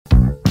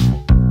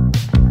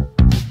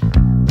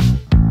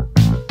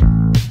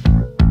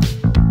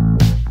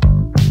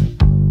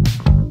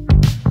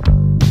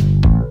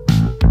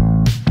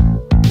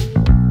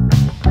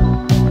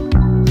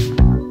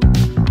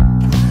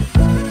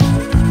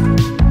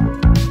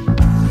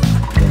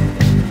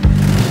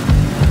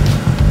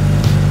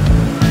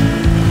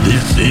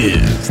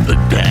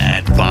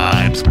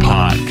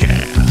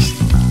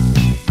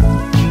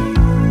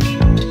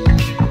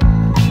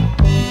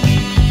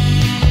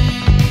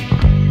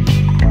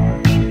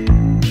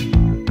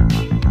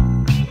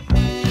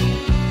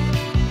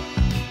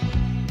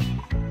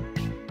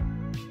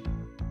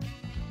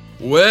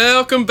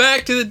Welcome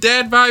back to the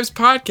Dad Vibes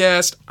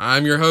Podcast.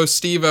 I'm your host,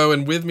 Stevo,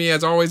 and with me,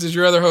 as always, is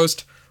your other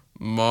host,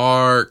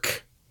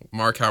 Mark.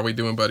 Mark, how we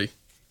doing, buddy?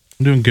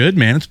 I'm doing good,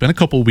 man. It's been a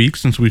couple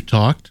weeks since we've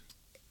talked.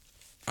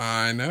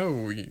 I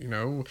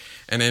know,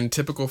 and in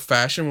typical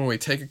fashion, when we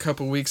take a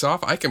couple weeks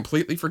off, I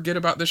completely forget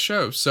about this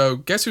show. So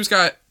guess who's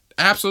got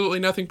absolutely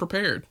nothing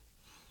prepared?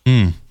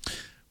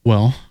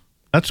 Well,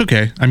 that's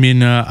okay. I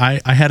mean,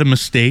 I had a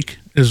mistake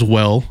as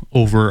well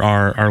over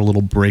our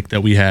little break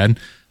that we had.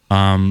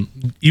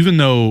 Even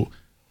though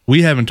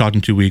we haven't talked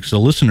in 2 weeks, the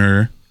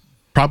listener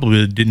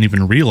probably didn't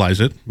even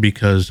realize it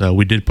because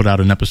we did put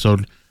out an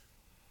episode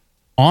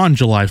on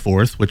July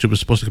 4th, which it was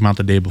supposed to come out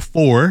the day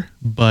before,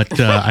 but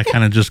I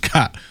kind of just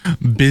got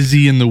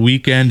busy in the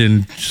weekend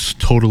and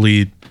just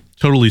totally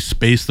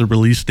spaced the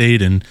release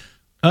date, and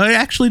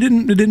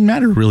it didn't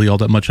matter really all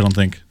that much, I don't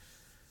think.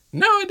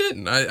 No, it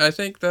didn't. I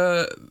think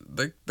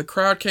the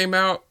crowd came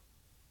out,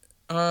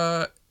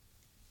 to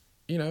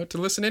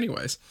listen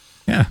anyways.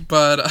 Yeah.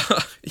 But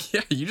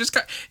yeah, you just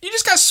got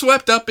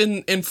swept up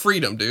in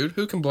freedom, dude.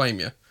 Who can blame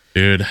you?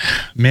 Dude,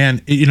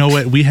 man, you know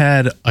what? We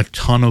had a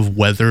ton of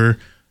weather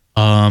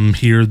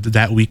here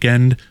that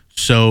weekend,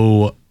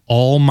 so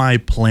all my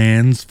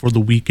plans for the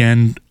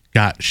weekend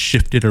got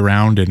shifted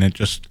around, and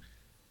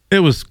it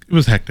was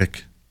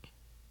hectic.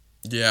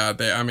 Yeah,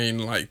 they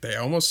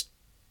almost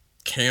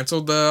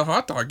canceled the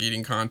hot dog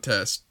eating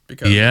contest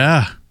because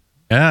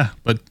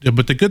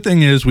but the good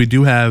thing is we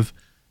do have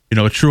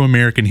a true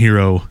American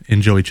hero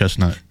in Joey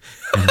Chestnut,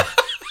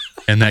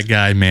 and that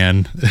guy,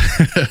 man,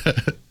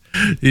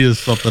 he is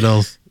something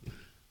else,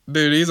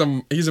 dude. He's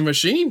a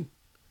machine.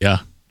 Yeah,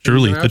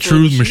 truly the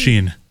true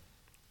machine.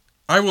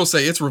 I will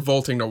say it's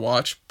revolting to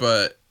watch,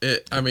 but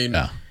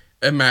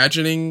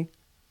imagining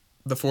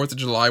the 4th of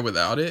July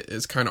without it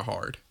is kind of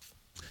hard.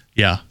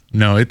 Yeah,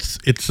 no,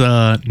 it's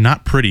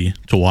not pretty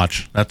to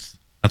watch. That's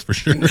for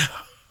sure.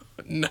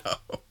 No.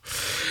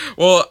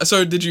 Well,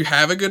 so did you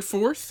have a good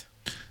 4th?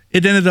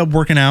 It ended up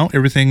working out.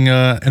 Everything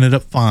ended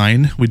up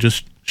fine. We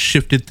just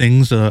shifted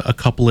things a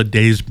couple of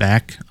days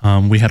back.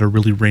 We had a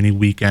really rainy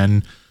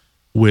weekend,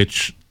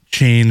 which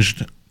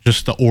changed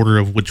just the order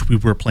of which we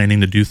were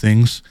planning to do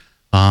things.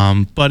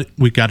 But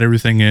we got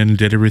everything in,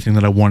 did everything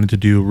that I wanted to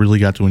do, really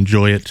got to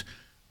enjoy it.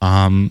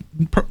 When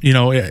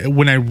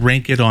I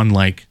rank it on,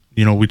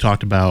 we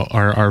talked about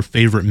our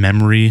favorite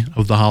memory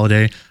of the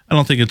holiday, I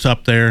don't think it's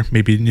up there.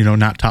 Maybe,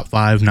 not top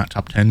 5, not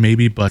top 10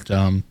 maybe, but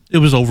it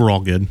was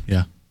overall good.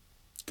 Yeah.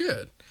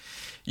 Good.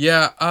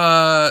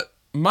 Yeah,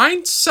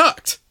 mine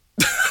sucked.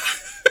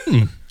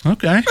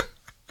 Okay.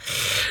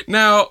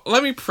 Now,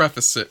 let me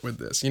preface it with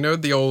this.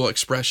 The old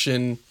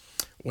expression,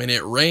 when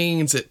it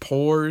rains, it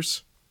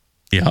pours?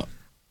 Yeah.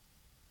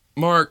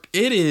 Mark,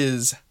 it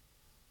is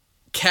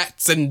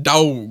cats and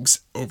dogs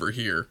over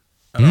here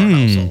at our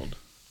household.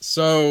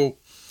 So,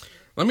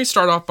 let me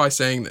start off by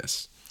saying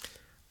this.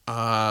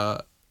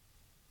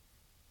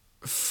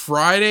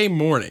 Friday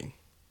morning,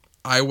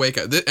 I wake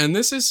up, and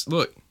this is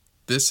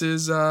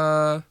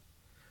a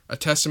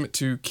testament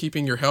to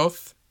keeping your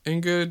health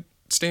in good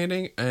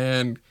standing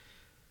and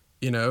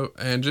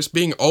just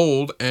being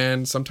old,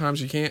 and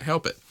sometimes you can't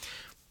help it.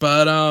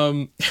 But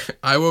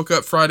I woke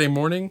up Friday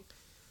morning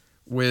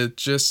with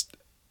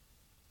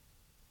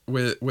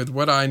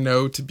what I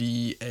know to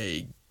be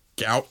a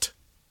gout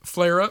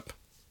flare-up.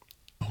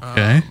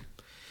 Okay.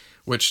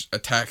 Which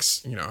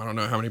attacks, I don't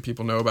know how many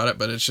people know about it,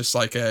 but it's just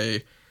like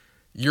a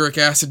uric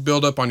acid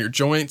buildup on your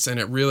joints, and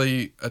it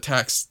really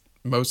attacks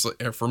mostly,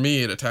 for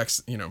me, it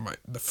attacks,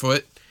 the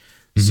foot.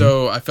 Mm-hmm.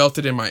 So I felt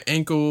it in my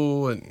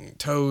ankle and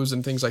toes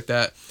and things like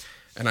that.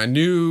 And I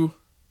knew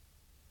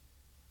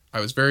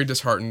I was very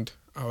disheartened.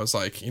 I was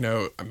like,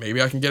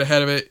 maybe I can get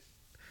ahead of it.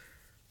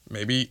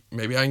 Maybe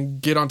I can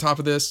get on top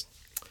of this.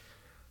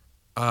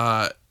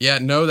 No,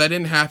 that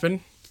didn't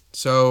happen.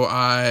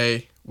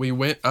 So we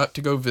went up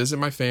to go visit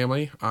my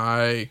family.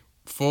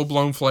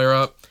 Full-blown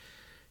flare-up.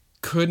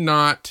 Could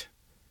not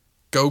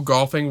go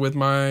golfing with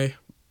my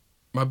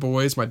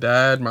boys, my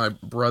dad, my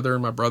brother,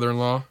 and my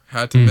brother-in-law.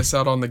 Had to miss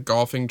out on the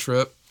golfing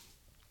trip.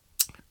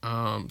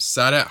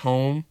 Sat at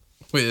home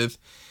with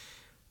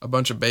a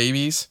bunch of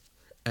babies,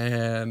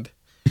 and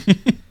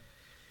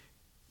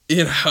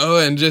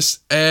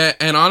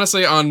and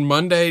honestly, on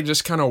Monday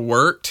just kind of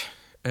worked,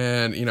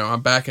 and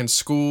I'm back in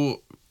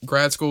school.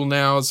 Grad school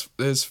now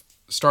is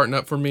starting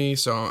up for me,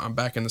 so I'm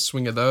back in the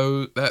swing of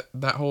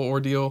that whole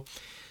ordeal.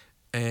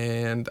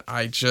 And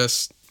I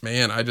just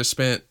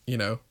spent,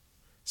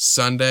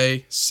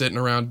 Sunday sitting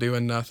around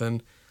doing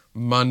nothing,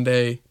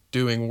 Monday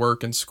doing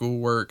work and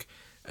schoolwork,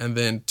 and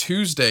then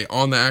Tuesday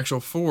on the actual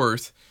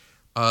 4th,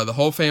 the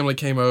whole family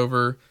came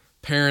over.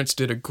 Parents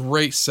did a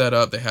great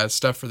setup. They had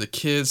stuff for the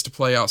kids to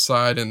play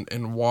outside and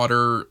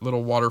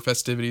little water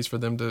festivities for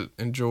them to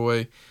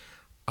enjoy.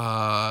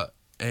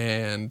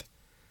 And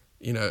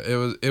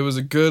it was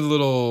a good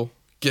little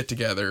get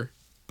together,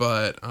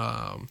 but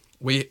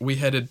we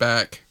headed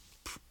back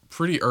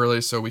pretty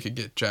early so we could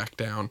get Jack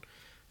down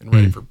and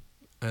ready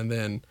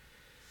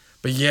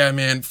but yeah,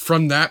 man,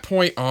 from that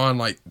point on,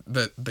 like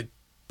the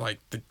like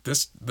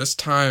this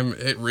time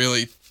it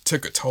really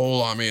took a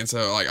toll on me, and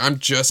so like I'm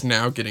just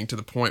now getting to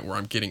the point where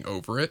I'm getting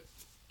over it.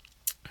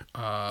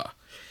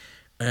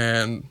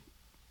 And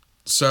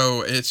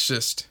so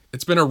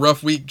it's been a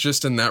rough week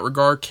just in that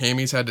regard.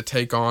 Cammy's had to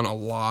take on a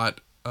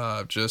lot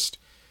of just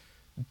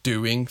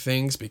doing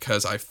things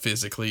because I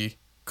physically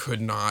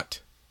could not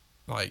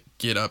like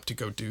get up to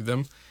go do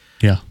them.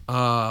 Yeah.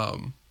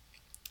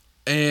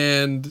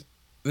 And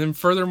then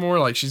furthermore,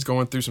 like she's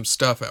going through some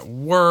stuff at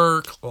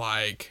work,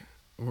 like,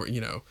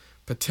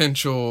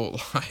 potential,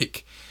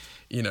 like,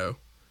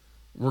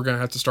 we're going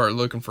to have to start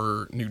looking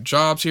for new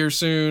jobs here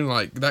soon,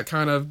 like that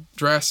kind of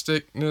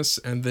drasticness.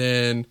 And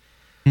then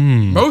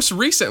most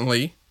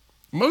recently,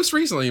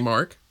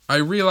 Mark, I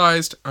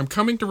realized I'm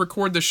coming to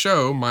record the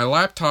show. My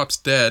laptop's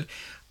dead.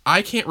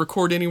 I can't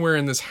record anywhere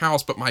in this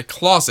house but my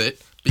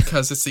closet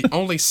because it's the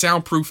only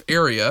soundproof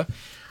area.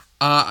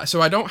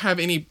 So I don't have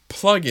any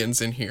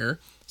plugins in here.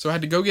 So I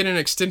had to go get an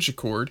extension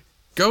cord,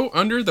 go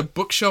under the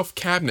bookshelf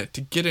cabinet to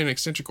get an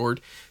extension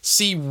cord,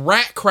 see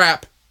rat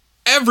crap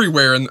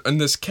everywhere in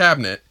this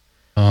cabinet.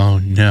 Oh,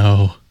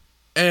 no.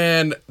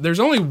 And there's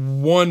only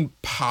one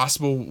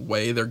possible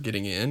way they're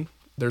getting in.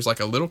 There's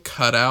like a little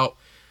cutout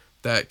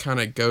that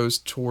kind of goes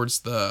towards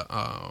the,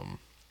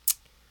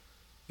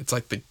 it's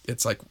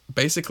like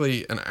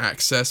basically an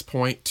access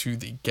point to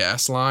the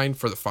gas line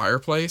for the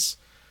fireplace.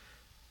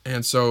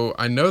 And so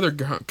I know they're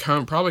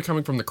probably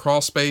coming from the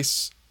crawl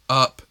space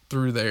up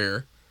through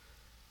there,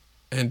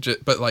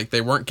 but like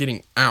they weren't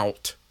getting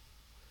out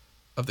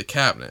of the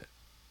cabinet,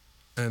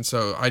 and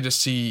so I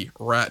just see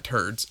rat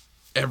turds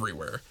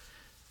everywhere.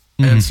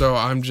 And so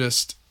I'm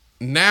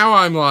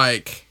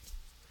like,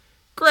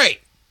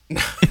 great.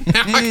 Now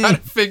I gotta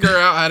figure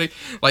out how to,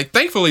 like,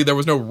 thankfully there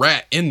was no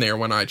rat in there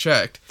when I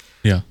checked.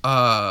 Yeah.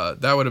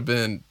 That would have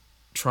been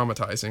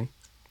traumatizing.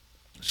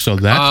 So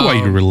that's why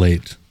you were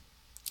late.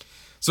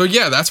 So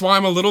yeah, that's why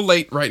I'm a little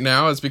late right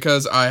now, is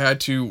because I had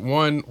to,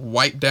 one,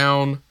 wipe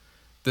down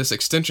this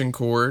extension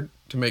cord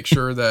to make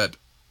sure that,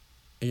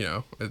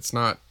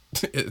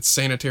 it's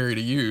sanitary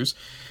to use.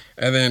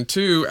 And then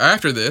two,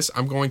 after this,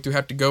 I'm going to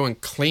have to go and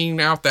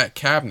clean out that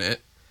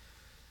cabinet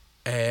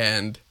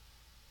and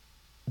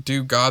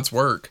do God's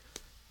work.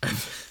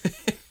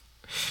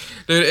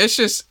 Dude, it's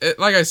just,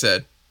 like I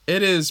said,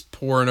 it is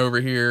pouring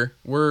over here.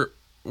 We're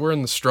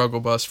in the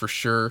struggle bus for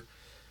sure.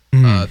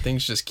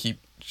 Things just keep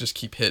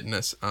hitting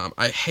us.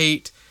 I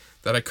hate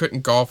that I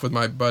couldn't golf with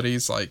my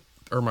buddies, like,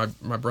 or my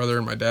brother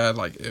and my dad.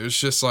 Like, it was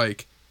just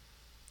like,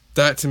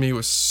 that to me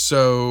was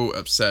so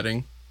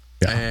upsetting.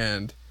 Yeah.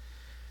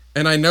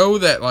 And I know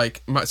that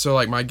like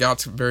my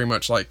gout's very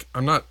much like,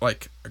 I'm not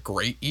like a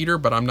great eater,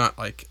 but I'm not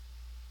like,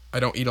 I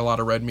don't eat a lot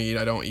of red meat.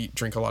 I don't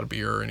drink a lot of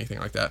beer or anything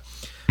like that.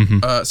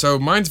 So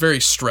mine's very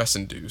stress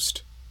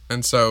induced.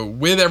 And so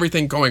with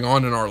everything going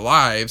on in our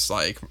lives,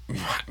 like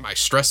my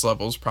stress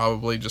levels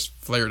probably just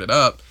flared it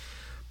up.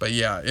 But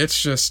yeah,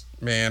 it's just,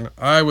 man,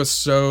 I was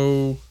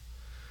so...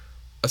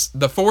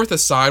 The 4th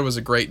aside was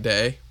a great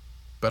day,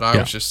 but I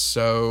was just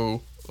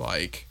so,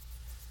 like,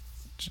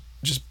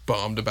 just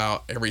bummed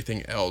about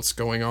everything else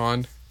going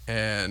on.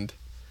 And,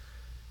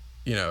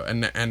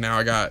 and now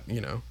I got,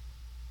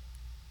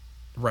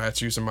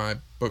 rats using my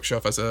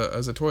bookshelf as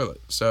a toilet.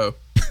 So...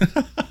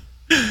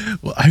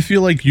 Well, I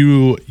feel like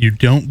you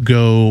don't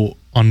go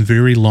on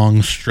very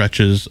long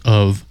stretches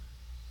of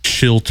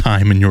chill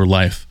time in your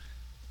life.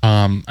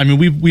 I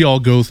mean, we all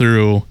go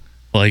through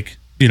like,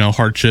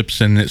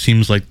 hardships, and it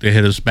seems like they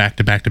hit us back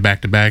to back to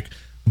back to back.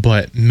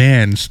 But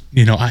man,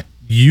 I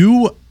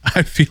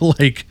feel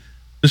like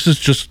this is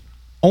just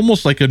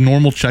almost like a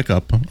normal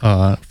checkup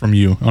from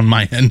you on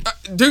my end.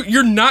 Dude,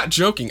 you're not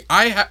joking.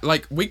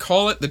 We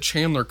call it the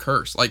Chandler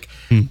curse. Like,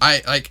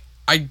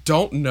 I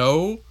don't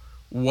know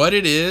what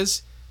it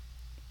is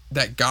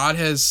that God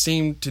has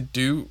seemed to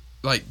do,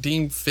 like,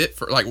 deem fit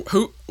for, like,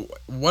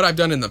 what I've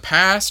done in the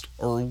past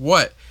or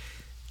what,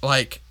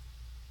 like,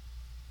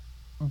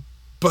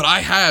 but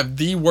I have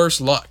the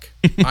worst luck.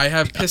 I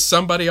have pissed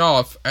somebody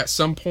off at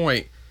some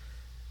point,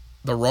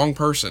 the wrong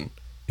person,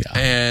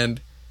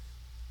 and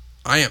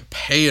I am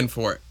paying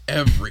for it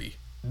every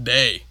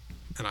day,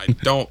 and I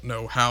don't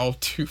know how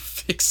to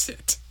fix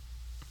it.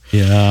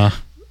 Yeah.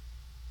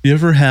 You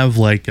ever have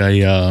like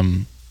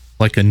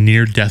a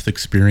near-death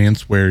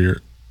experience where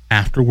you're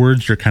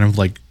kind of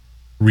like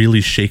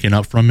really shaken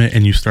up from it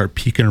and you start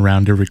peeking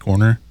around every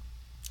corner?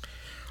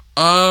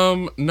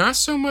 Not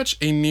so much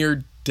a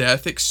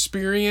near-death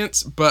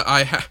experience, but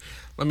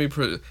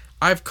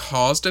I've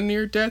caused a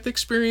near-death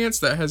experience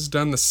that has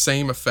done the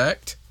same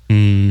effect.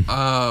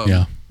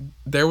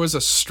 There was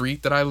a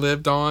street that I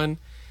lived on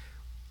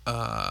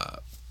a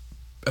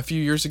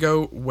few years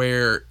ago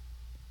where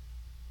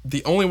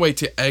the only way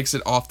to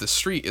exit off the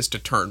street is to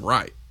turn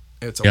right.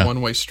 It's a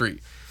one-way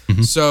street.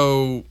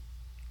 So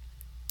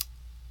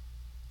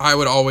I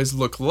would always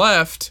look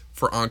left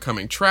for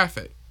oncoming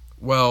traffic.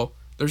 Well,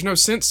 there's no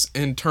sense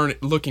in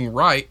looking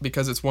right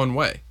because it's one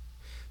way.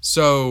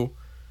 So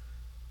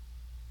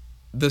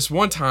this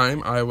one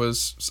time I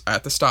was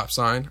at the stop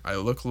sign. I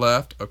look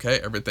left. Okay,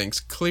 everything's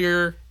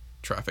clear.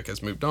 traffic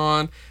has moved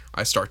on.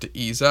 I start to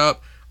ease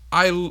up.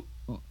 I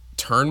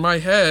turn my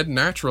head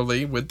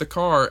naturally with the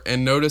car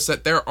and notice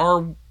that there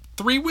are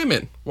 3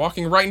 women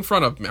walking right in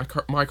front of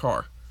my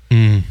car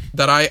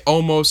that I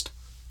almost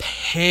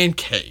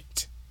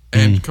pancaked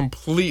and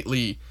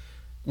completely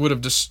would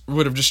have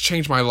just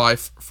changed my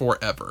life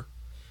forever.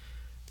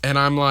 And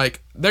I'm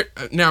like,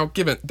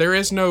 given there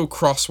is no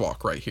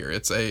crosswalk right here.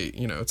 It's a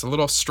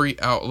little street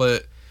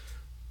outlet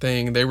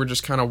thing. They were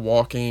just kind of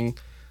walking.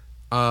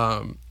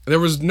 There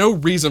was no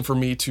reason for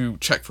me to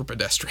check for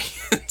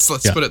pedestrians.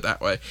 Let's put it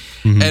that way.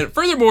 And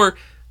furthermore,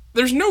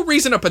 there's no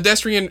reason a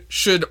pedestrian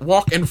should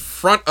walk in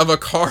front of a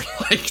car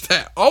like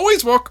that.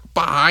 Always walk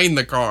behind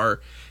the car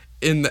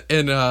in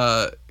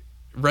a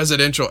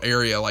residential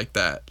area like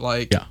that.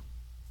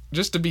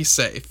 Just to be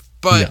safe.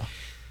 But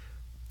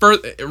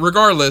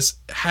regardless,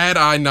 had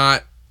I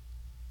not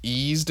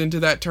eased into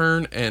that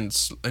turn and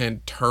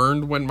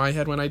turned when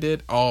I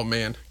did, oh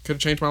man, could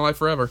have changed my life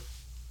forever.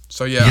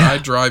 So I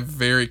drive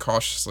very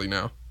cautiously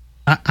now.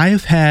 I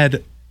have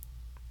had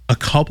a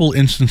couple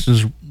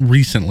instances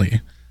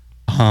recently.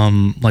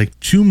 Like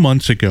 2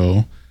 months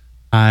ago,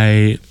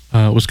 I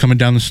was coming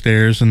down the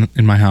stairs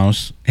in my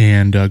house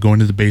and going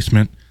to the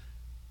basement,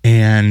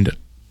 and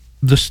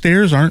the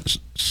stairs aren't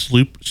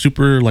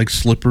super like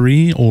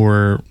slippery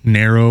or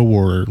narrow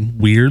or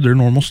weird. They're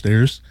normal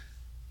stairs.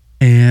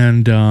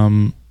 And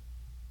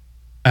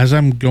as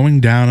I'm going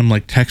down, I'm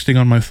like texting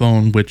on my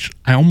phone, which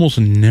I almost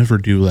never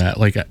do that.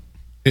 Like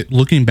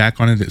looking back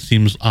on it, it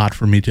seems odd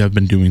for me to have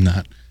been doing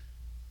that.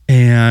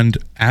 And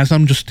as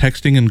I'm just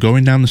texting and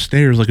going down the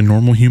stairs like a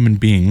normal human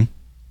being,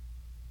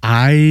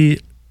 I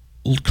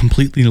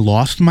completely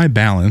lost my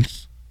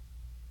balance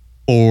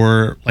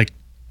for like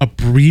a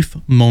brief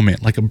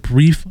moment, like a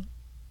brief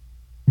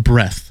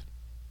breath,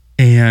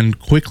 and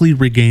quickly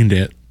regained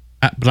it.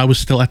 But I was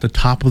still at the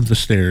top of the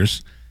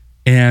stairs,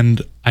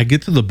 and I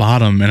get to the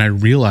bottom and I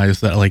realize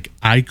that like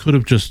I could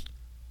have just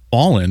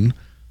fallen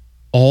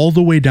all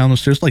the way down the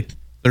stairs, like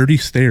 30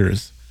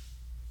 stairs.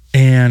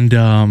 And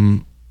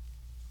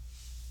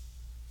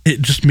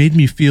it just made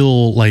me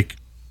feel like,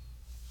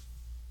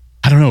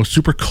 I don't know,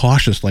 super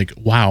cautious. Like,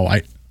 wow,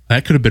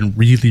 that could have been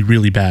really,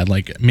 really bad.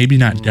 Like maybe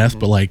not death,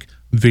 but like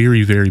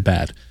very, very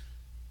bad.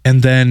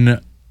 And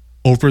then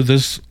over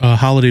this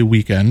holiday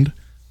weekend,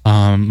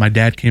 my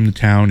dad came to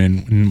town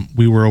and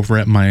we were over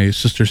at my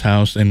sister's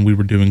house and we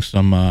were doing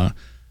some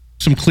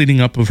cleaning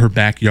up of her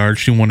backyard.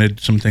 She wanted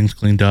some things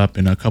cleaned up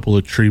and a couple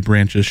of tree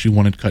branches she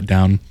wanted cut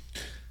down.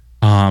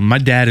 My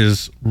dad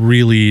is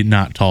really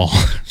not tall.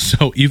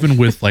 So even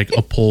with like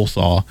a pole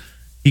saw,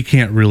 he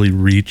can't really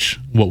reach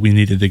what we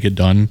needed to get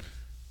done.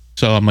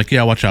 So I'm like,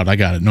 yeah, watch out. I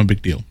got it. No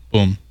big deal.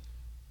 Boom.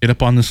 Get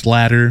up on this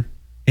ladder.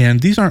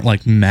 And these aren't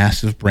like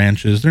massive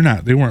branches.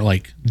 They weren't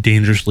like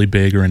dangerously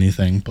big or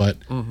anything, but,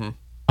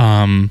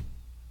 I'm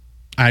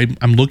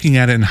looking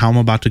at it and how I'm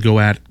about to go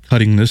at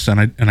cutting this.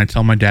 And I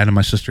tell my dad and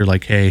my sister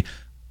like, hey,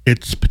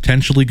 it's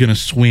potentially going to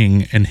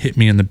swing and hit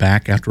me in the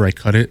back after I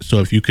cut it. So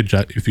if you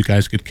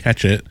guys could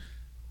catch it,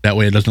 that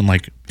way it doesn't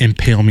like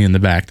impale me in the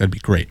back. That'd be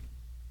great.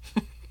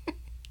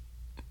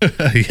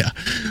 Yeah.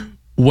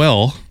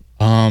 Well,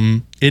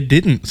 it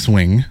didn't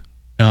swing.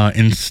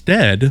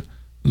 Instead,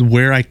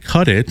 where I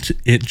cut it,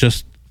 it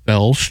just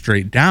fell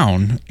straight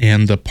down,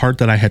 and the part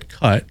that I had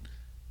cut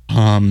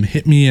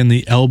hit me in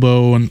the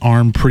elbow and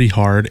arm pretty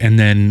hard, and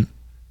then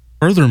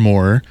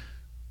furthermore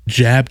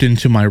jabbed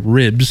into my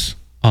ribs,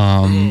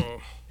 and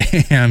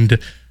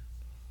it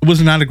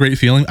was not a great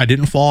feeling. I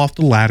didn't fall off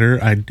the ladder.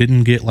 I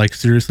didn't get like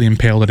seriously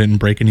impaled. I didn't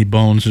break any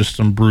bones, just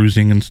some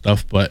bruising and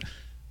stuff. But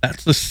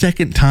that's the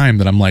second time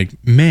that I'm like,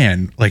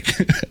 man, like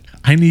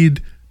I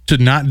need to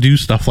not do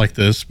stuff like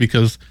this,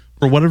 because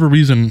for whatever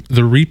reason,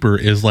 the Reaper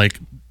is like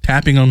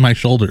tapping on my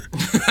shoulder.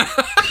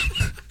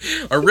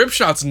 A rib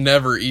shot's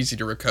never easy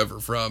to recover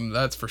from.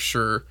 That's for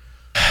sure.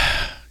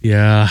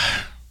 Yeah.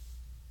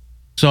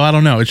 So I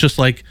don't know. It's just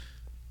like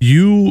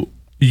you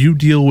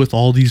deal with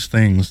all these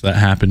things that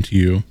happen to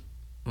you.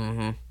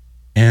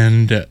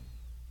 And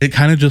it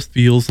kind of just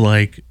feels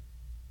like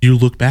you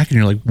look back and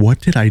you're like, what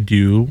did I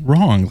do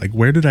wrong? Like,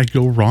 where did I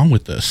go wrong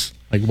with this?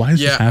 Like, why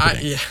is this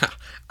happening?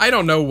 I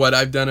don't know what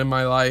I've done in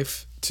my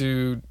life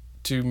to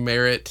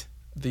merit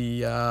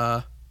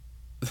the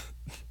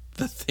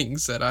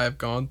things that I have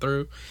gone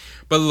through.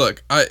 But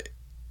look,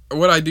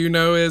 what I do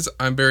know is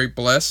I'm very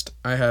blessed.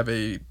 I have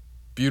a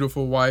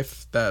beautiful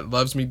wife that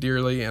loves me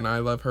dearly, and I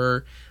love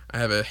her. I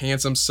have a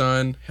handsome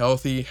son,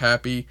 healthy,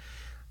 happy.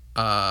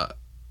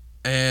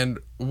 And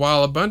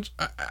while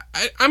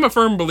I'm a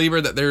firm believer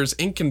that there's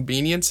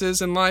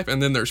inconveniences in life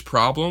and then there's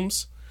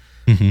problems.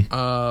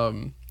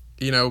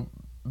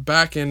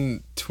 Back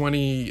in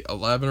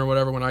 2011 or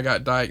whatever, when I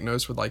got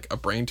diagnosed with like a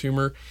brain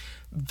tumor,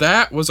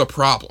 that was a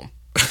problem.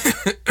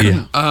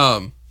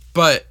 Yeah.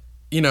 But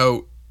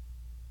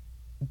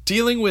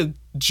dealing with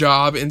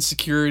job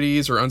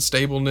insecurities or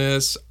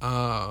unstableness,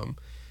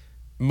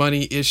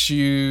 money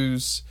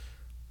issues,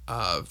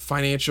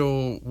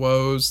 financial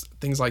woes,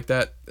 things like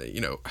that,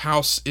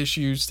 house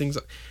issues, things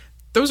like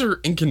those are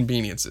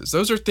inconveniences.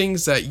 Those are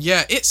things that,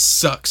 yeah, it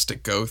sucks to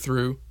go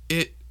through.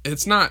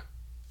 It's not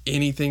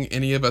anything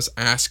any of us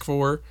ask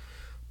for,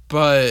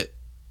 but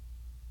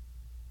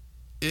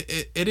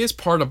it is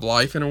part of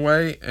life in a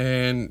way,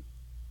 and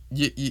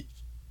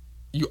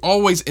you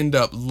always end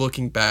up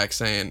looking back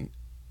saying,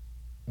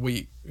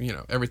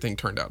 everything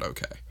turned out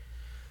okay.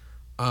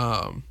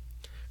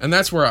 And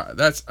that's where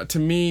that's to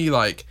me,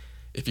 like,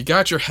 if you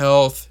got your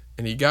health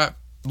and you got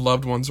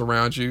loved ones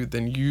around you,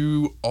 then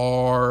you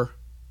are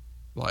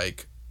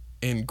like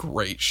in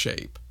great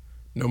shape.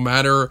 No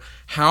matter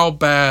how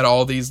bad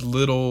all these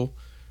little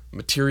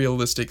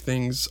materialistic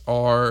things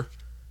are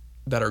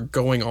that are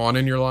going on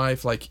in your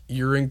life, like,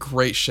 you're in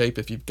great shape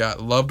if you've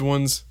got loved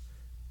ones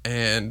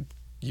and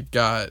you've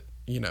got,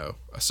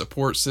 a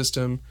support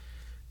system,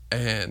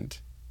 and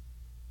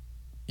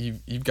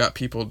you've got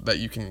people that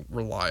you can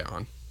rely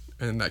on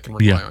and that can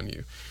rely on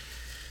you.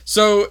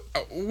 So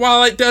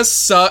while it does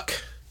suck,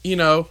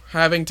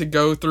 having to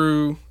go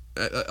through,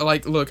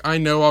 look, I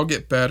know I'll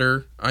get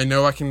better. I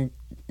know I can,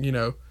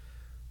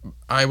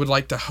 I would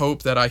like to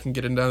hope that I can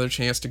get another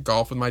chance to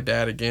golf with my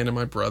dad again and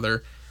my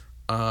brother.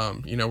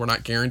 We're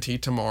not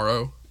guaranteed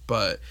tomorrow,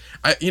 but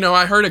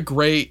I heard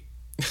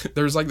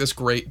there's like this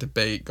great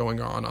debate going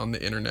on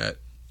the internet.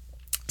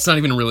 It's not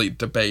even really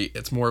debate.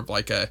 It's more of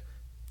like a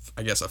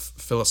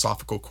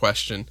philosophical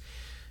question.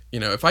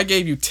 If I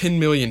gave you $10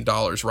 million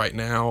right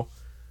now,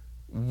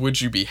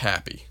 would you be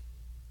happy?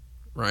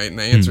 Right? And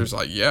the answer is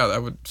like, yeah,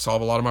 that would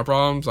solve a lot of my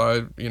problems.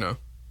 I'd,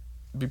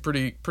 be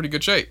pretty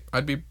good shape.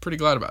 I'd be pretty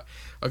glad about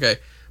it. Okay.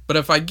 But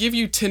if I give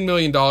you $10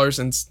 million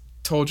and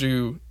told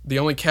you the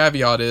only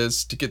caveat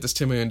is to get this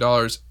 $10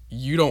 million,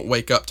 you don't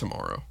wake up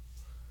tomorrow,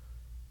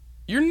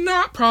 you're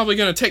not probably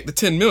going to take the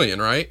 10 million,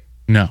 right?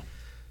 No.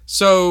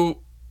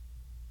 So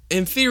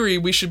in theory,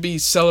 we should be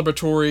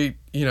celebratory,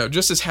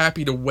 just as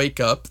happy to wake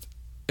up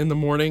in the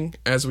morning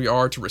as we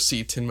are to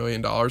receive $10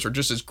 million, or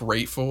just as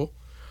grateful.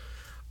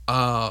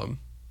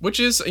 Which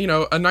is,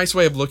 a nice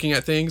way of looking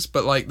at things,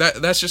 but like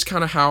that's just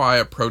kind of how I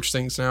approach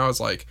things now. Is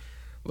like,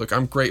 look,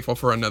 I'm grateful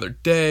for another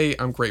day.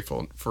 I'm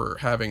grateful for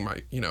having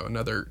my,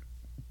 another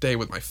day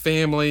with my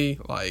family.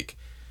 Like,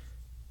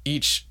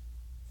 each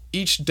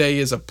day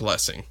is a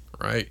blessing,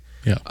 right?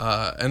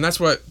 Yeah. And that's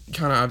what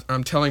kind of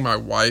I'm telling my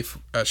wife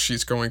as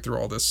she's going through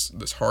all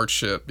this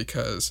hardship,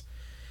 because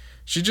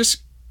she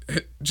just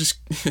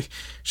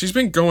she's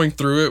been going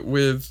through it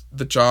with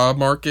the job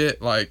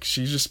market. Like,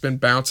 she's just been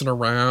bouncing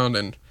around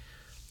and,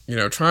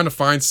 trying to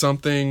find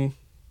something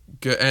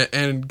good.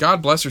 And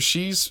God bless her,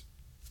 she's,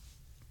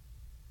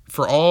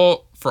 for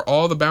all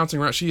the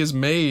bouncing around, she has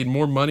made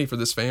more money for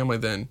this family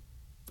than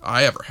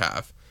I ever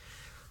have.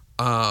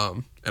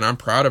 And I'm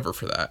proud of her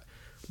for that.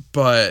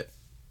 But,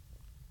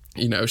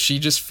 she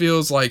just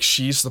feels like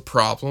she's the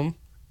problem.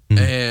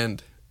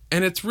 And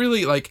it's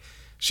really like,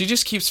 she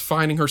just keeps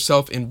finding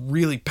herself in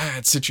really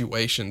bad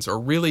situations or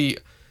really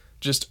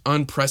just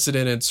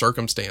unprecedented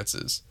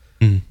circumstances.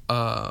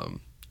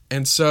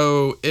 And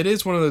so it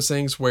is one of those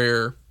things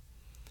where,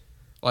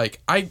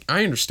 like, I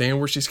understand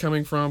where she's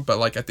coming from, but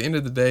like, at the end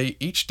of the day,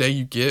 each day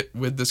you get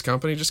with this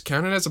company, just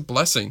count it as a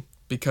blessing,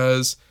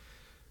 because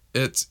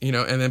it's,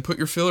 and then put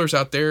your fillers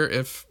out there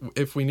if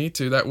we need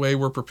to. That way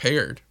we're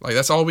prepared. Like,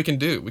 that's all we can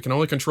do. We can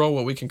only control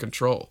what we can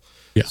control.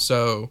 Yeah.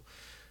 So,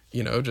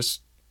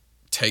 just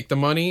take the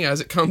money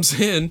as it comes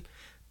in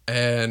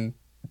and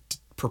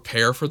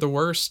prepare for the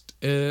worst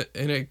in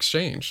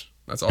exchange.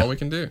 That's all we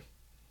can do.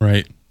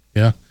 Right.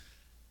 Yeah.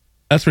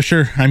 That's for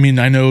sure. I mean,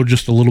 I know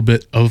just a little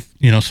bit of,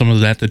 some of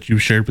that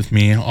you've shared with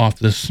me off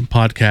this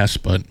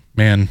podcast, but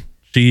man,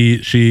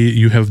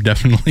 you have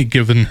definitely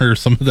given her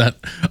some of that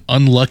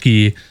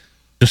unlucky,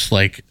 just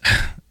like,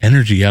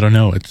 energy. I don't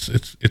know.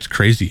 It's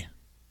crazy.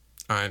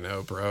 I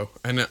know, bro.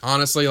 And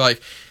honestly,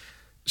 like,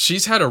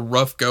 she's had a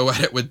rough go at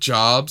it with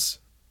jobs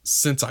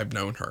since I've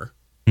known her.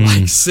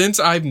 Like, since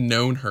I've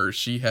known her,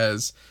 she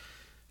has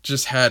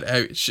just had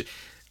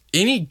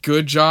any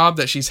good job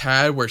that she's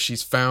had where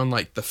she's found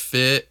like the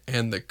fit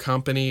and the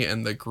company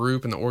and the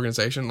group and the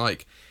organization,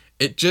 like,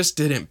 it just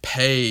didn't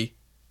pay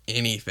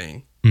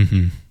anything.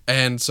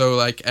 And so,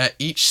 like, at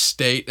each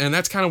state, and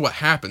that's kind of what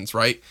happens,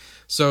 right?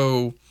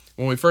 So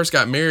when we first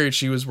got married,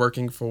 she was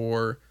working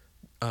for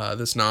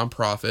this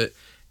nonprofit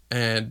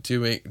and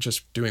doing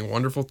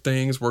wonderful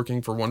things,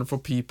 working for wonderful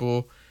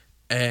people.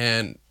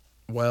 And,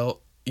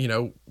 well,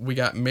 we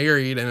got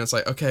married, and it's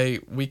like, okay,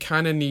 we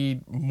kind of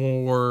need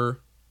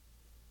more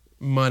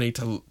money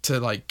to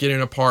like get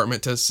an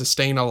apartment, to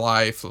sustain a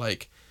life.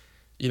 Like,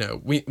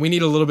 we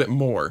need a little bit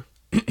more.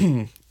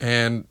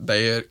 And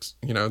they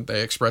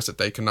expressed that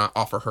they could not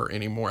offer her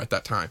any more at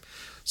that time.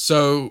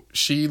 So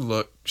she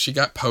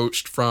got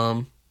poached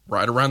from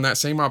right around that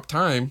same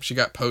time. She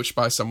got poached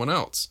by someone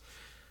else.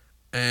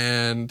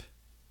 And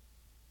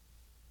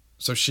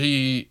so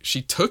she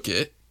took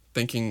it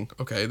thinking,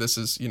 okay, this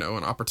is, an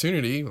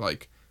opportunity.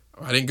 Like,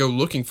 I didn't go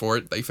looking for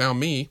it. They found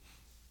me.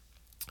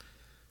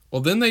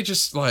 Well, then they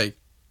just like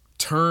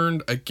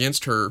turned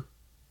against her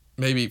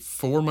maybe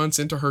 4 months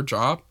into her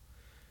job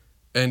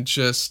and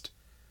just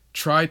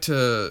tried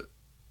to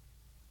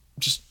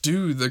just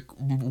do the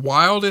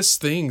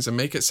wildest things and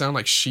make it sound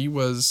like she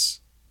was,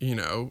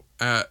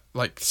 at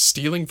like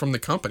stealing from the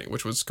company,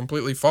 which was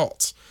completely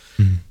false.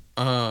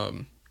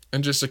 And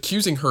just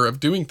accusing her of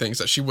doing things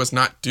that she was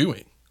not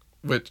doing,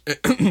 which,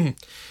 and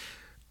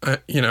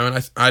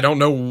I don't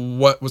know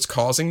what was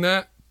causing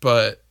that,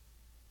 but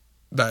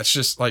that's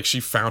just like she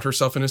found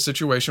herself in a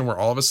situation where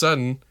all of a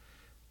sudden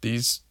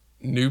these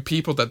new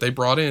people that they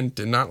brought in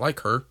did not like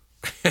her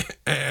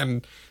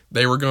and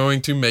they were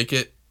going to make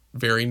it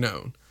very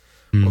known.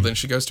 Well, then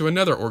she goes to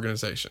another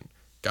organization.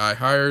 Guy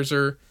hires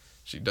her.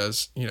 She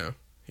does,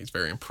 he's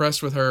very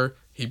impressed with her.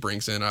 He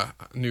brings in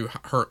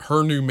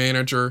her new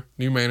manager.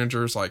 New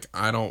manager's like,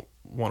 I don't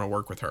want to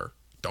work with her.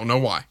 Don't know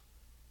why.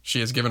 She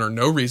has given her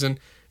no reason.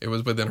 It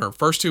was within her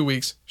first 2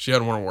 weeks. She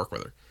doesn't want to work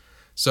with her.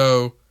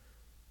 So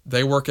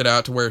they work it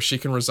out to where she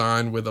can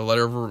resign with a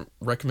letter of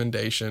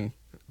recommendation.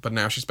 But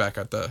now she's back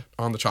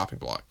on the chopping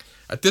block.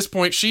 At this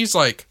point, she's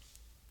like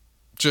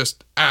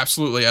just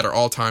absolutely at her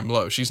all-time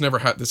low. She's never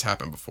had this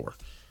happen before.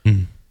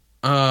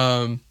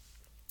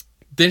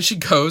 Then she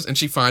goes and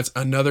she finds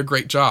another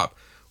great job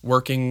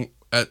working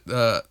at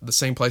the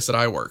same place that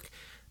I work.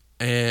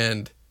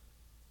 And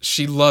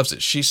she loves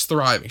it. She's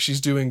thriving.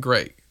 She's doing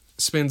great.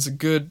 Spends a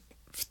good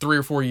 3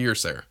 or 4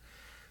 years there.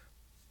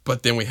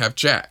 But then we have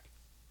Jack.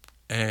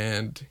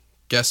 And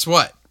guess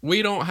what?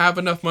 We don't have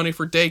enough money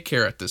for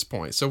daycare at this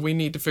point. So we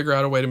need to figure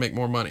out a way to make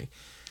more money.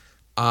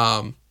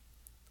 And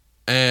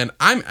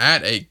I'm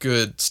at a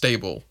good,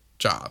 stable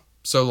job.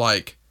 So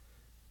like,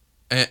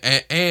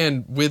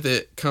 and with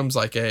it comes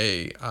like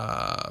a,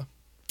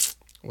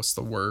 what's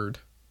the word?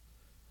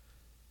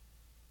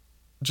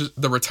 Just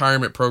the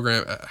retirement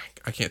program.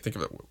 I can't think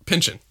of it.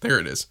 Pension. There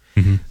it is.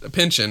 The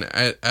pension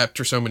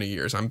after so many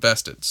years. I'm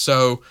vested.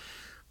 So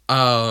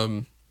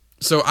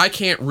I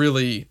can't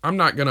really, I'm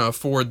not going to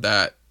afford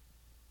that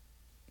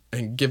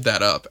and give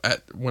that up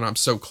when I'm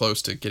so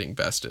close to getting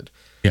vested.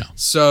 Yeah.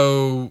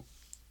 So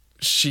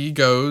she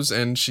goes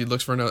and she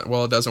looks for another,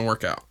 well, it doesn't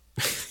work out.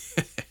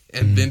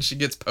 And then she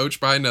gets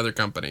poached by another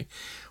company.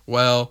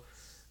 Well,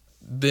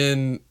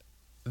 then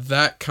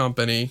that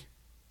company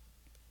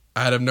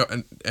out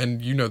of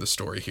and you know the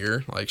story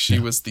here. Like she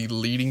was the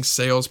leading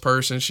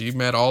salesperson. She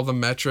met all the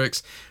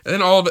metrics, and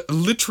then all of it,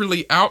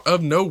 literally out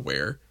of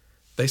nowhere,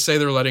 they say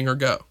they're letting her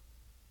go.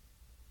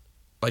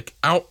 Like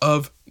out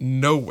of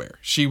nowhere.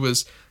 She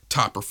was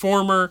top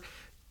performer,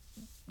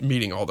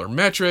 meeting all their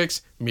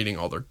metrics, meeting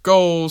all their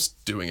goals,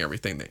 doing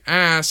everything they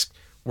asked,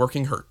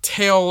 working her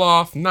tail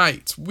off,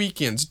 nights,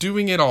 weekends,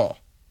 doing it all.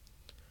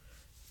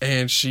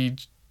 And she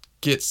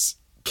gets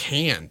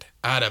canned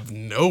out of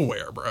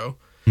nowhere, bro.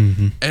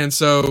 And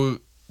so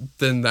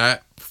then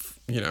that,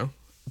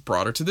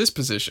 brought her to this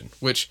position,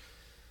 which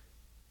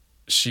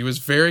she was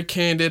very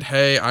candid.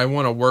 Hey, I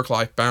want a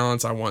work-life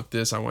balance. I want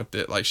this. I want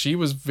that. Like she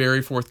was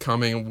very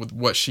forthcoming with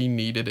what she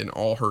needed in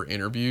all her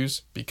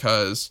interviews,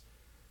 because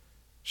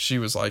she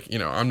was like,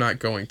 I'm not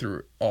going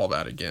through all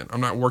that again.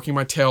 I'm not working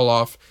my tail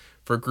off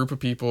for a group of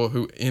people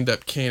who end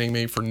up canning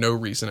me for no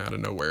reason out of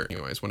nowhere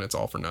anyways, when it's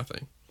all for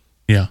nothing.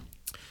 Yeah.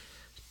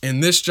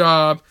 In this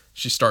job,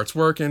 she starts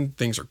working.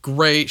 Things are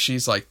great.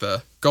 She's like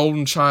the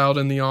golden child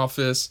in the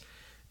office.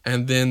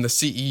 And then the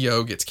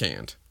CEO gets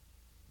canned.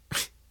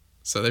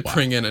 So they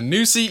bring in a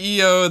new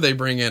CEO. They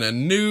bring in a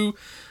new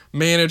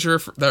manager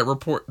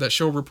that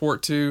she'll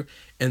report to.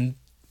 And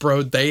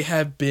bro, they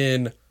have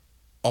been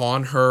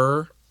on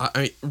her.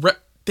 I mean,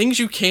 things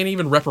you can't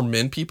even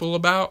reprimand people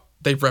about,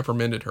 they've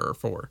reprimanded her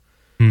for.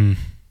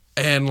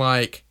 And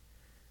like,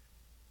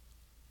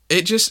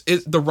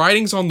 the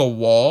writing's on the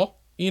wall.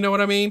 You know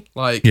what I mean?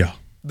 Like,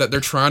 that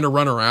they're trying to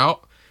run her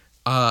out.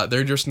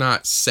 They're just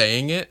not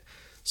saying it.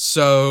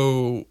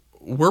 So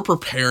we're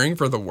preparing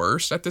for the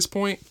worst at this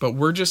point, but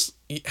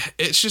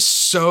it's just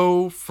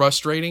so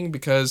frustrating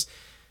because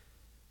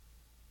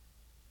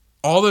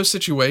all those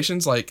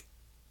situations, like,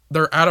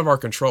 they're out of our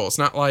control. It's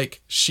not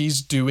like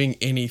she's doing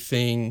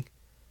anything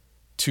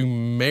to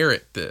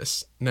merit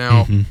this.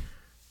 Now,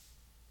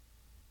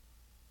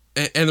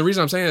 and the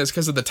reason I'm saying that is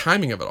because of the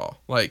timing of it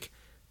all. Like,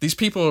 these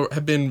people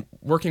have been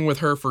working with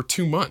her for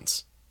 2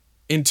 months.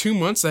 In 2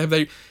 months,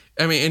 and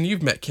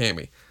you've met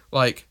Cammie.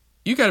 Like,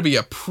 there's got to be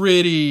a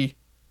pretty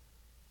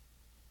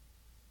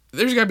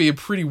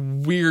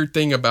weird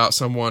thing about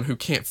someone who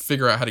can't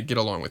figure out how to get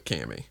along with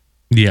Cammie.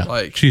 Yeah,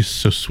 like, she's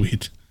so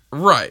sweet.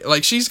 Right.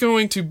 Like, she's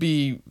going to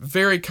be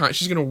very kind.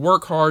 She's going to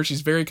work hard.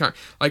 She's very kind.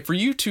 Like, for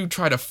you to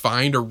try to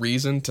find a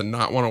reason to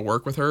not want to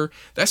work with her,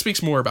 that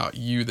speaks more about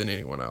you than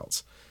anyone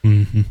else.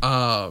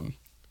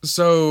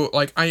 So,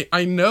 like,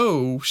 I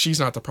know she's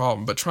not the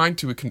problem, but trying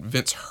to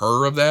convince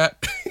her of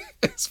that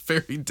is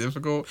very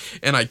difficult.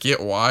 And I get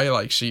why.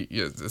 Like,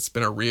 it's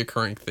been a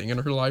reoccurring thing in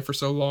her life for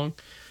so long.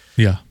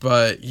 Yeah.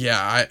 But,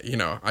 yeah,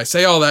 I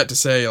say all that to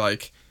say,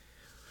 like,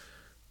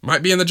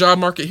 might be in the job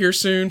market here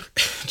soon.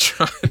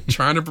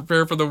 trying to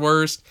prepare for the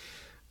worst.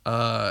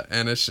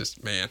 And it's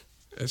just, man,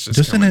 it's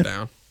just coming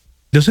down.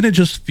 Doesn't it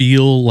just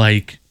feel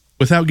like,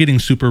 without getting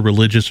super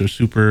religious or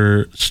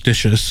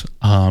superstitious,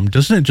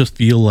 doesn't it just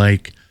feel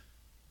like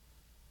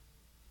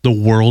the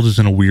world is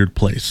in a weird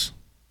place.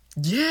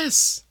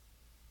 Yes.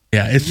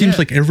 Yeah, it seems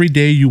like every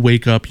day you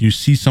wake up, you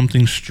see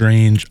something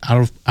strange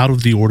out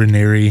of the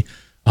ordinary.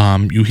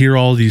 You hear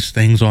all these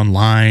things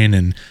online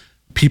and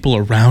people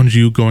around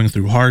you going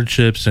through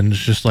hardships, and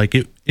it's just like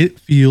it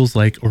feels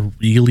like a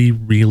really,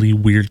 really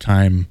weird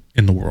time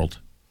in the world.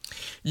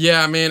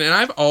 Yeah, man, and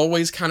I've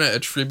always kind of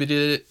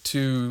attributed it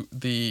to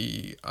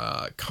the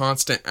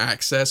constant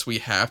access we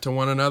have to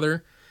one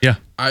another. Yeah.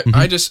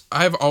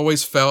 I've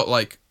always felt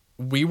like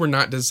we were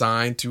not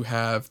designed to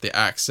have the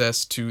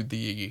access to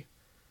the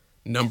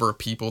number of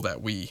people that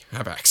we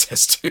have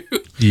access to.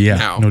 Yeah,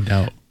 now. No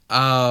doubt.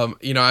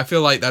 I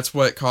feel like that's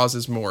what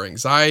causes more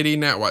anxiety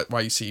now.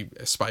 Why you see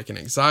a spike in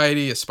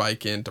anxiety, a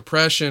spike in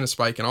depression, a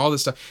spike in all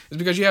this stuff is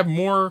because you have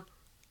more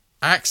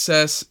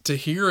access to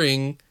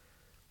hearing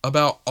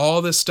about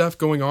all this stuff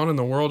going on in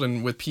the world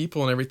and with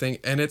people and everything,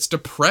 and it's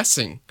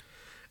depressing.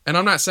 And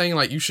I'm not saying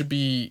like you should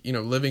be,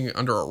 living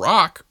under a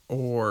rock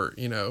or,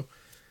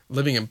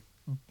 living in,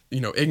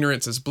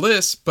 ignorance is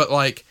bliss, but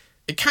like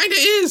it kind of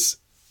is.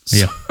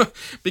 Yeah.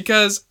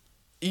 Because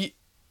you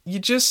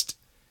just,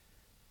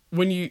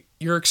 when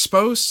you're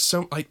exposed to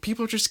some, like,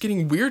 people are just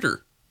getting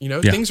weirder,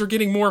 things are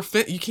getting more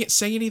you can't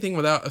say anything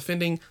without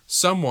offending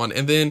someone.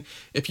 And then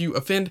if you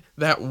offend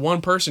that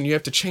one person, you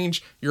have to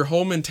change your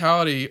whole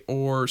mentality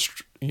or,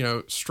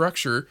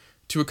 structure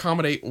to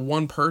accommodate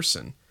one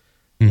person.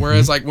 Mm-hmm.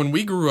 Whereas like when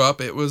we grew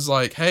up, it was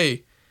like,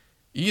 hey,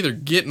 you either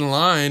get in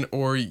line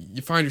or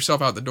you find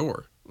yourself out the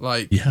door.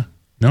 Like, yeah.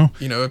 No.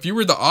 If you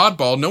were the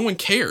oddball, no one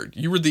cared.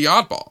 You were the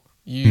oddball.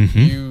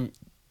 You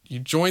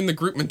join the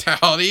group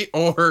mentality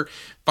or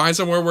find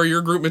somewhere where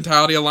your group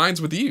mentality aligns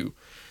with you.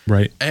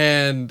 Right.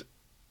 And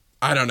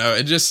I don't know.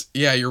 It just,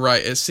 yeah, you're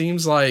right. It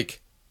seems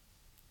like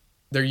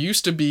there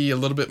used to be a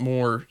little bit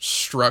more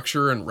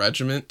structure and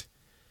regiment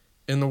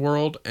in the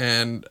world.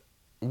 And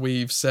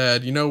we've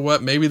said, you know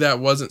what, maybe that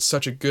wasn't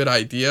such a good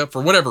idea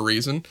for whatever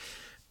reason,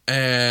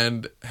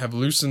 and have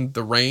loosened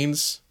the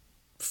reins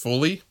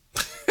fully.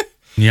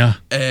 Yeah.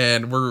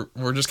 And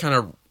we're just kind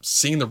of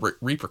seeing the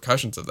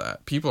repercussions of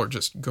that. People are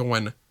just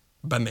going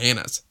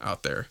bananas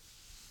out there.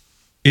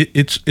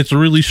 It's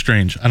really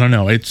strange. I don't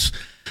know. It's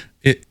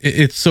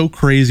so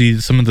crazy.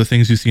 Some of the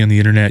things you see on the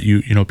internet,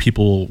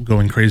 people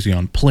going crazy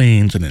on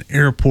planes and in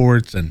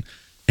airports, and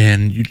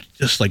you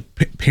just like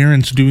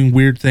parents doing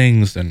weird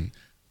things, and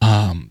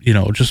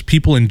just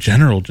people in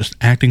general just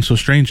acting so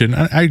strange. And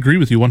I agree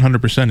with you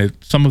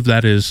 100%. Some of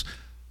that is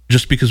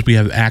just because we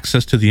have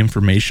access to the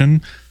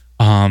information.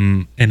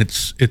 And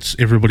it's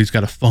everybody's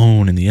got a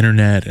phone and the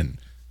internet, and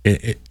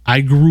I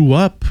grew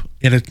up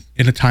in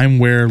a time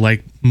where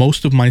like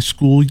most of my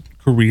school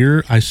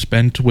career I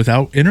spent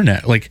without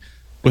internet, like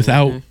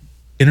without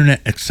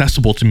internet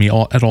accessible to me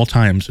at all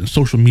times, and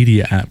social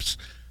media apps.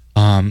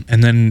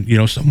 And then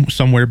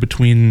somewhere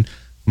between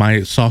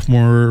my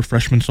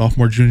freshman,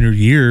 sophomore, junior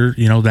year,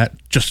 that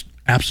just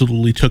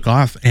absolutely took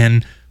off.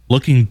 And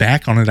looking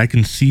back on it, I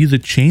can see the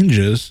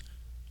changes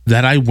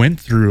that I went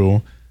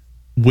through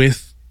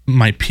with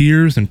my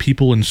peers and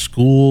people in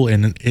school,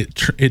 and it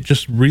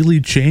just really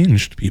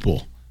changed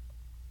people.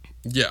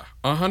 Yeah,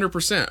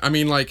 100%. I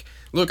mean, like,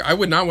 look, I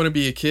would not want to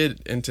be a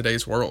kid in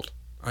today's world.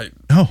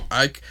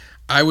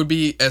 I would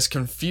be as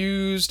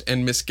confused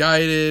and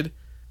misguided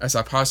as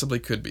I possibly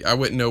could be. I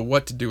wouldn't know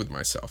what to do with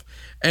myself.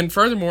 And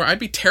furthermore, I'd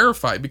be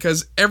terrified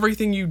because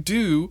everything you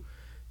do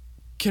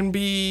can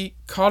be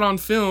caught on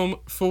film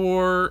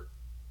for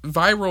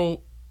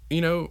viral,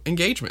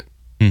 engagement.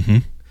 Mm-hmm.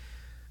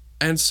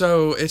 And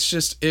so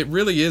it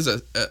really is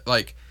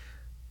like,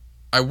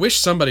 I wish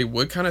somebody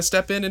would kind of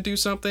step in and do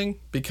something,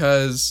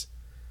 because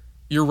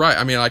you're right.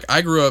 I mean, like,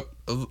 I grew up,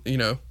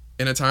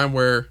 in a time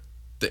where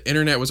the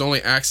internet was only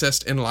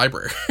accessed in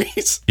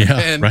libraries.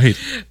 Yeah, right.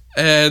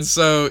 And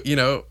so,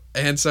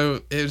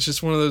 it was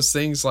just one of those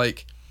things,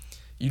 like,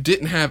 you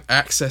didn't have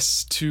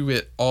access to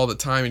it all the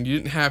time, and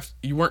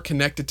you weren't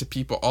connected to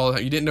people all the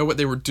time. You didn't know what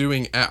they were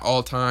doing at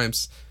all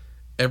times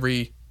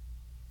every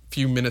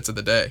few minutes of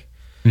the day.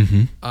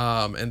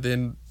 Mm-hmm. And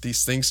then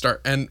these things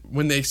start, and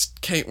when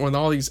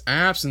all these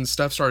apps and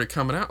stuff started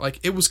coming out, like,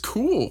 it was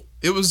cool,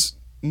 it was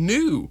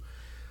new,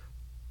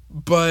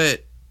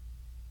 but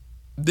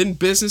then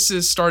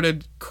businesses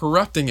started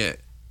corrupting it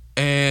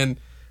and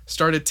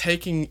started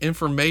taking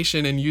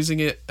information and using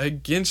it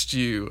against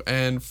you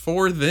and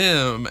for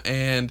them,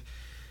 and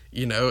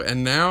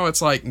and now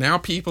it's like, now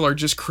people are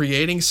just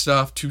creating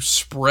stuff to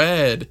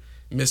spread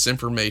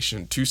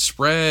misinformation, to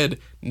spread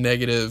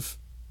negative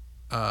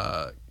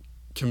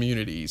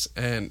communities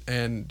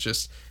and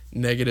just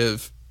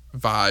negative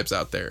vibes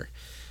out there.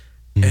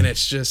 And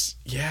it's just,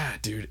 yeah,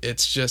 dude,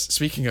 it's just,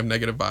 speaking of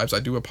negative vibes, I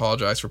do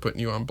apologize for putting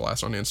you on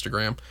blast on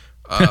Instagram.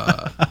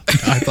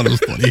 I thought it was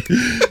funny.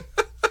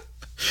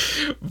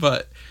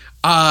 But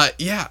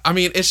yeah, I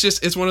mean,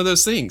 it's one of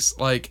those things.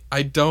 Like,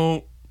 I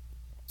don't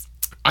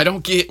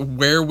get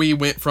where we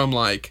went from,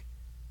 like,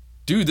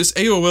 dude, this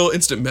AOL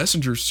Instant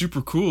Messenger is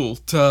super cool,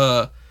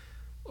 to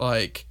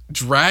like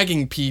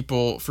dragging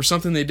people for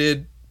something they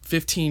did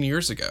 15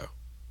 years ago.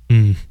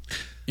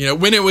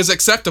 when it was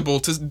acceptable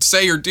to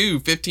say or do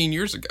 15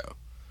 years ago.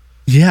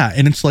 Yeah,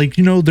 and it's like,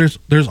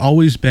 there's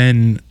always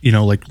been,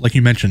 like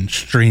you mentioned,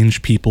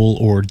 strange people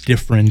or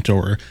different,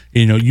 or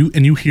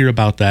you hear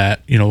about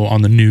that,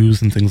 on the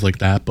news and things like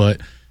that.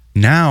 But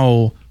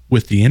now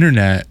with the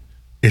internet,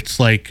 it's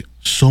like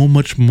so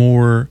much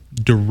more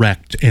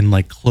direct and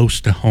like close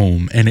to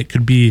home, and it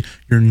could be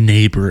your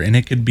neighbor, and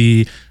it could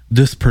be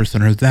this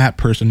person or that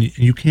person.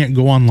 You can't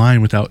go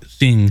online without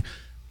seeing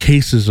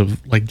cases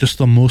of like just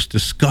the most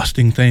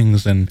disgusting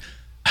things. And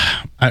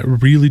I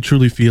really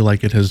truly feel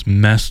like it has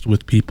messed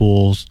with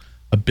people's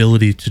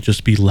ability to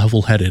just be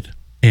level-headed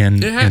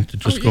and to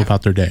just go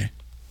about their day.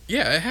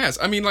 Yeah, it has.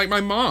 I mean, like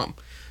my mom,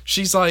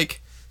 she's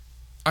like,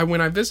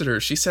 when I visit her,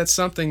 she said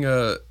something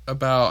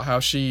about how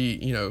she,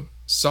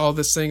 saw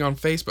this thing on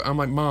Facebook. I'm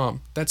like,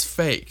 Mom, that's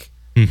fake.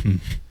 Mm-hmm.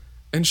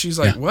 And she's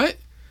like, what?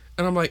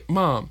 And I'm like,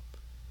 Mom,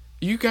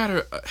 you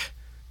gotta,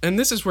 and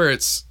this is where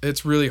it's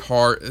really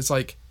hard. It's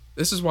like,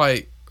 this is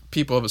why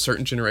people of a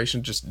certain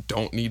generation just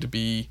don't need to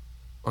be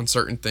on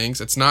certain things.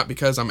 It's not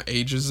because I'm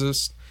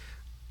ageist.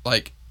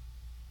 Like,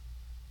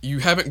 you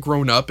haven't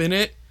grown up in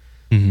it,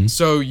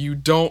 so you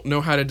don't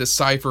know how to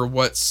decipher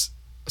what's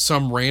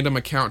some random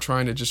account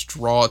trying to just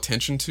draw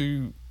attention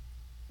to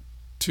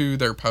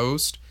their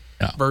post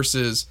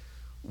versus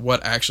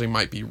what actually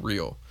might be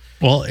real.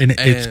 Well, and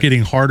it's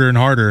getting harder and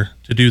harder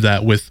to do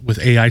that with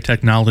AI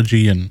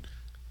technology, and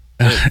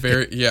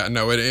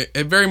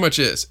it very much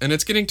is. And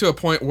it's getting to a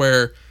point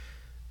where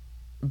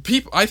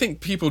I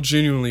think people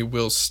genuinely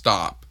will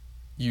stop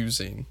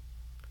using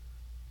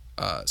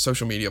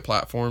social media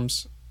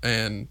platforms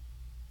and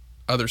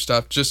other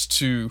stuff just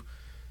to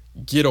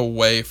get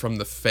away from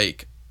the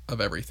fake of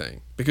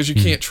everything, because you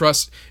can't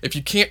trust. If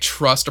you can't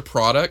trust a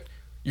product,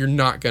 you're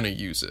not going to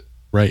use it.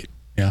 Right.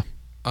 Yeah.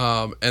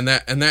 And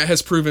that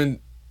has proven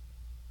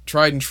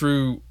tried and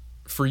true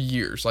for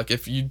years. Like,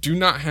 if you do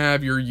not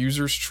have your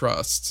users'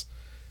 trusts,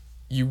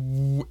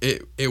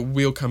 it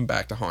will come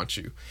back to haunt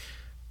you.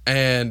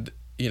 And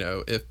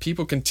if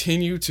people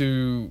continue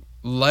to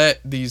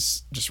let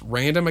these just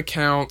random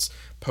accounts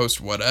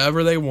post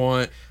whatever they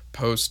want,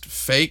 post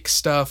fake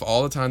stuff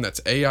all the time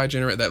that's AI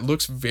generated, that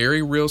looks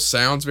very real,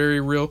 sounds very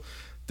real,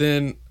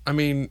 then, I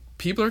mean,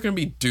 people are going to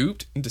be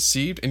duped and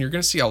deceived, and you're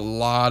going to see a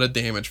lot of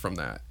damage from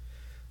that.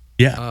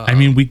 Yeah. I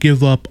mean, we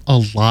give up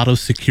a lot of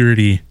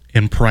security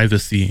and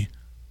privacy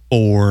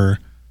for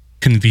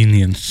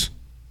convenience.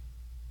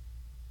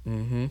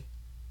 Mm-hmm.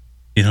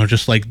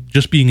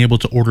 Just being able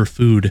to order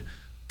food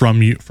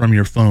from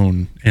your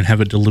phone and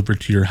have it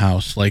delivered to your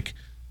house. Like,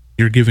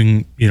 you're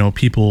giving,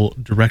 people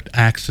direct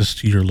access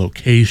to your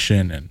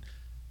location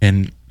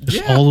and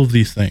just all of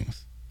these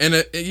things. And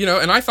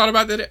and I thought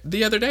about that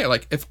the other day.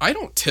 Like, if I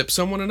don't tip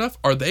someone enough,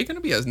 are they going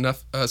to be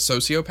enough a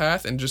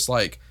sociopath and just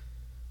like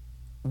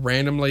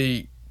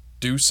randomly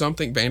do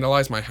something,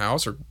 vandalize my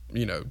house, or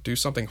do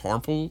something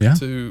harmful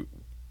to,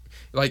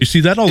 like, you see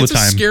that all the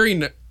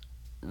time.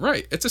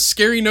 Right. It's a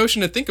scary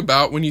notion to think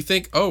about when you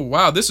think, oh,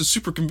 wow, this is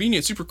super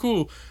convenient, super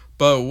cool,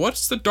 but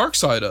what's the dark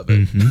side of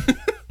it?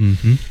 Mm-hmm.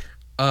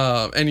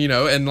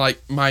 Mm-hmm. And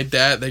like my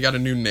dad, they got a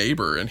new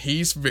neighbor, and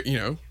he's,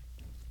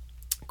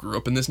 grew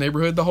up in this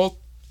neighborhood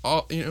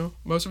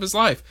most of his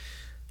life.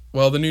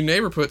 Well, the new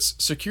neighbor puts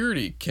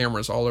security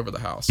cameras all over the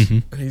house,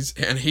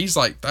 and he's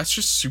like, that's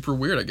just super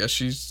weird. I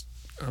guess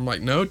I'm like,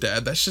 no,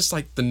 Dad, that's just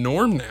like the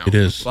norm now. It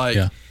is. Like,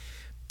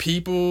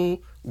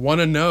 people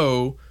want to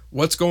know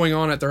what's going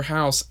on at their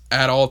house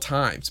at all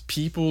times.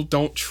 People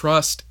don't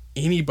trust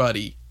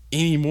anybody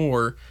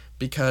anymore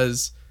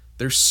because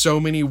there's so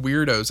many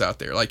weirdos out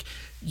there. Like,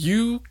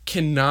 you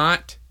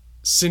cannot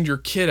send your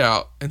kid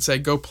out and say,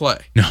 go play.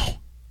 No.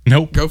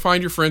 Nope. Go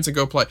find your friends and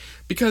go play.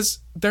 Because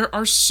there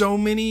are so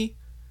many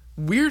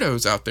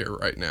weirdos out there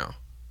right now.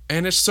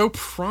 And it's so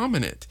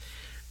prominent.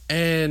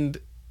 And,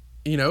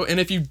 and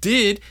if you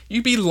did,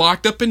 you'd be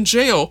locked up in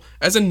jail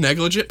as a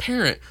negligent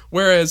parent.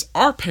 Whereas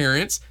our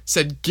parents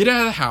said, get out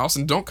of the house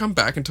and don't come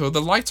back until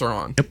the lights are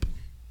on. Yep.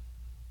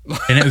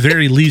 And at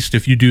very least,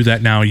 if you do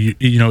that now,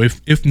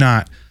 if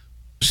not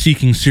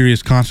seeking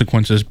serious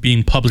consequences,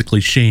 being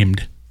publicly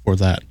shamed for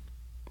that.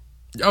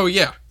 Oh,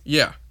 yeah.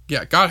 Yeah.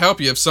 Yeah. God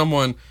help you if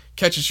someone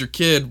catches your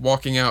kid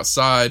walking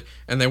outside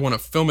and they want to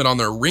film it on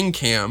their Ring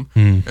cam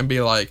and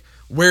be like,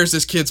 where's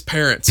this kid's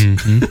parents?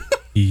 Mm-hmm.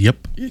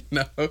 Yep.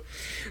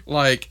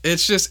 Like,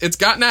 it's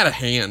gotten out of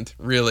hand,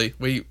 really.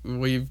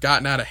 We've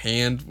gotten out of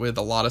hand with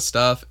a lot of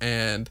stuff,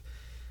 and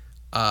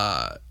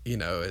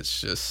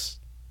it's just,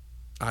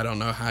 I don't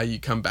know how you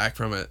come back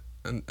from it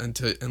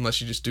unless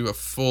you just do a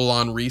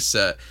full-on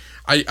reset.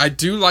 I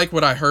do like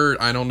what I heard.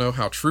 I don't know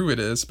how true it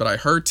is, but I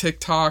heard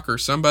TikTok or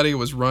somebody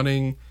was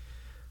running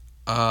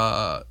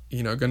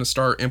going to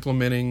start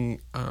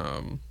implementing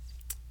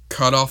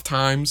cutoff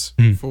times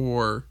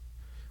or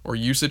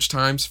usage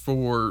times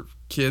for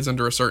kids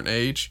under a certain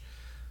age.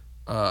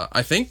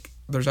 I think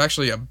there's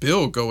actually a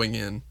bill going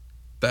in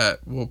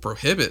that will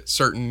prohibit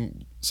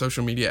certain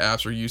social media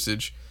apps or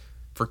usage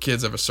for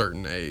kids of a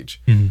certain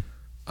age.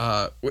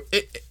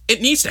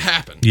 It needs to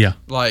happen. Yeah.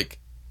 Like,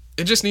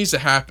 it just needs to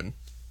happen.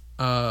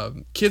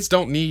 Kids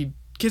need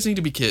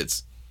to be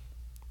kids,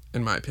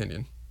 in my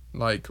opinion.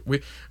 Like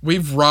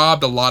we've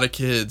robbed a lot of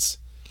kids,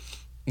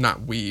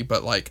 not we,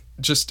 but like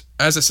just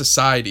as a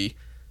society,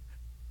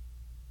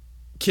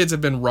 kids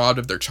have been robbed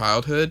of their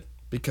childhood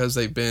because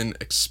they've been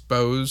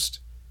exposed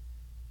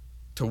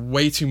to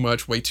way too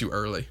much, way too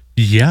early.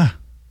 Yeah.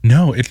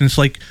 No, it's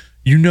like,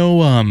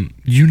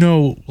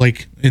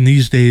 like in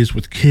these days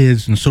with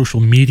kids and social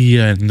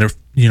media and they're,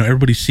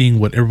 everybody's seeing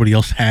what everybody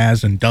else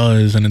has and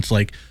does. And it's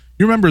like,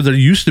 you remember there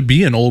used to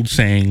be an old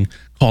saying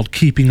called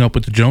keeping up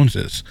with the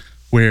Joneses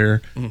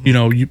where,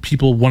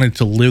 people wanted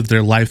to live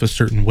their life a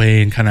certain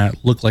way and kind of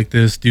look like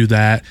this, do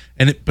that.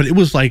 But it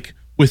was like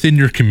within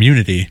your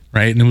community,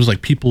 right? And it was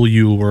like people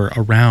you were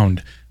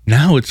around.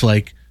 Now it's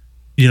like,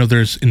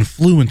 there's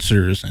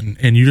influencers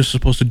and you're just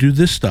supposed to do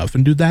this stuff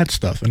and do that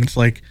stuff. And it's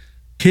like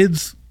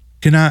kids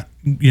cannot,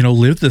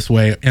 live this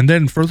way. And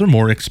then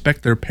furthermore,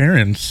 expect their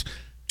parents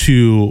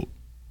to,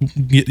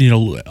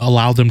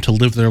 allow them to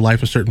live their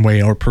life a certain way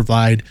or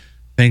provide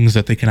things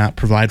that they cannot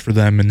provide for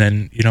them. And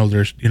then,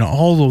 there's,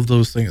 all of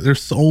those things.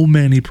 There's so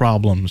many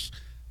problems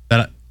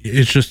that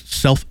it's just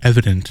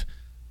self-evident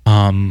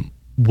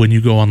when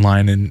you go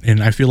online.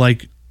 And I feel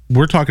like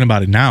we're talking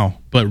about it now,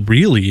 but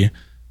really,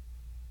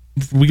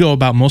 we go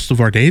about most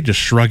of our day just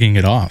shrugging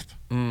it off.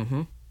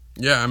 Mm-hmm.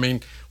 Yeah, I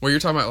mean, well, you're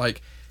talking about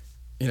like,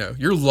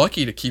 you're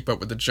lucky to keep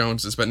up with the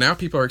Joneses, but now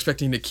people are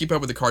expecting to keep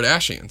up with the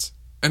Kardashians,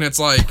 and it's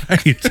like,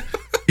 right.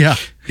 Yeah,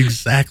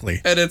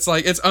 exactly. And it's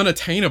like it's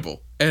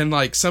unattainable, and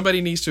like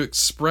somebody needs to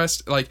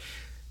express, like,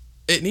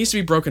 it needs to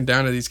be broken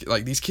down to these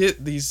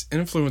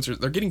influencers.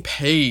 They're getting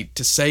paid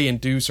to say and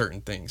do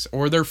certain things,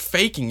 or they're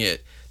faking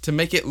it to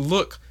make it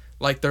look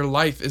like their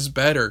life is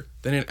better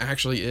than it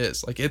actually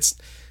is. Like it's.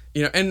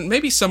 And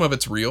maybe some of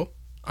it's real.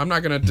 I'm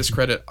not going to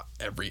discredit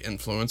every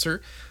influencer,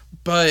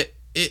 but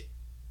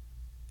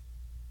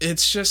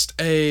it's just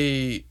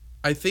I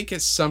think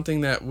it's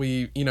something that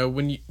we,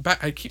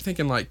 I keep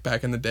thinking like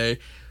back in the day,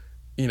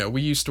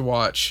 we used to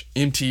watch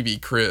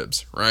MTV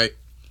Cribs, right?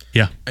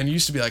 Yeah. And you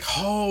used to be like,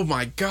 oh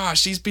my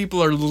gosh, these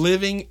people are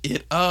living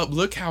it up.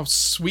 Look how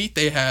sweet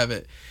they have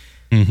it.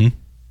 Mm-hmm.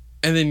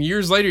 And then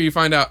years later, you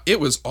find out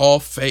it was all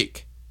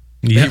fake.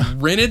 Yeah. They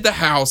rented the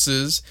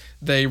houses,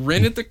 they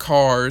rented the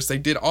cars, they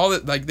did all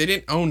that. Like they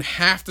didn't own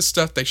half the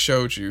stuff they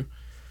showed you.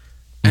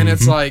 And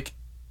it's like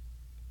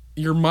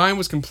your mind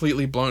was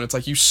completely blown. It's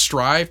like you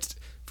strived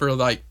for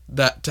like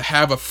that to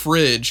have a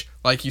fridge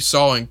like you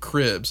saw in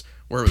Cribs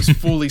where it was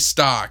fully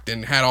stocked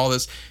and had all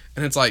this.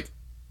 And it's like,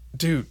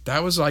 dude,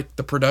 that was like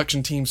the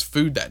production team's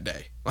food that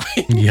day.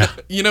 Like, yeah.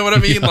 You know what I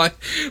mean? Yeah.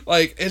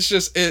 Like it's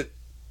just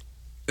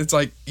it's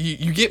like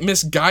you get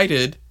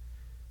misguided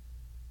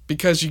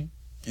because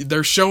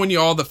they're showing you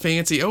all the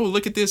fancy, oh,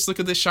 look at this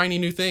shiny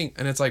new thing.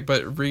 And it's like,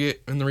 but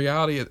in the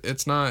reality,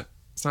 it's not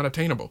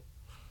attainable.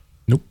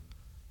 Nope.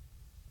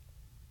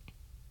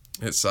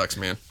 It sucks,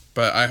 man.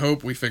 But I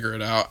hope we figure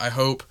it out. I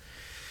hope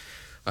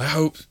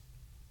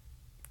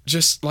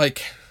just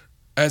like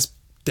as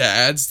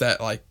dads that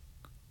like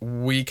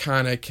we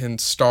kind of can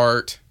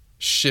start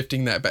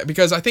shifting that back,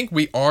 because I think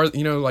we are,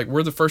 like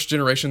we're the first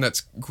generation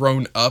that's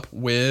grown up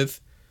with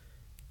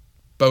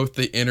both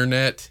the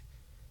internet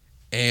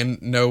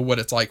and know what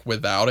it's like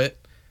without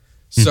it.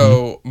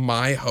 So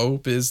my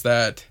hope is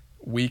that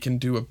we can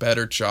do a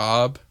better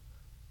job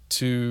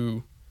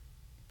to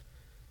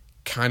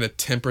kind of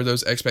temper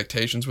those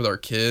expectations with our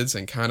kids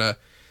and kind of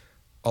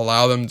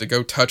allow them to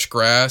go touch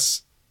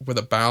grass with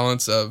a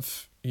balance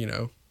of,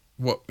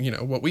 what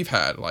we've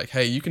had. Like,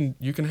 hey, you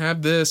can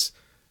have this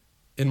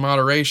in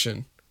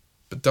moderation,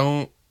 but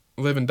don't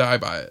live and die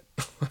by it.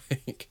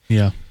 Like,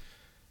 yeah.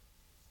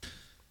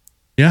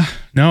 Yeah.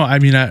 No, I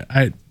mean,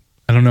 I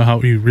don't know how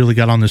we really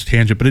got on this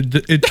tangent, but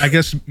it I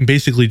guess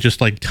basically just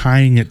like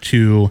tying it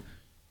to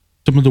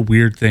some of the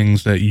weird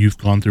things that you've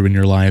gone through in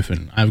your life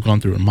and I've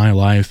gone through in my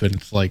life. And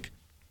it's like,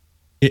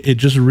 it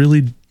just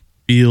really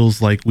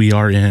feels like we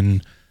are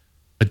in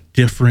a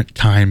different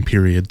time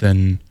period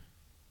than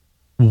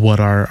what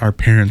our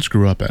parents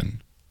grew up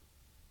in.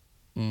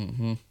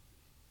 Mm-hmm.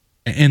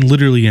 And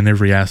literally in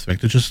every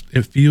aspect.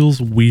 It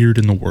feels weird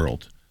in the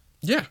world.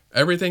 Yeah.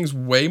 Everything's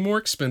way more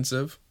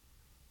expensive.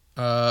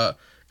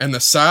 And the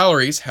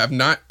salaries have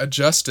not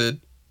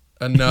adjusted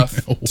enough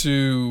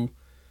to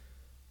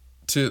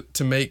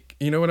make,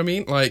 you know what I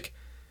mean? Like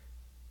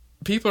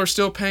people are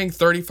still paying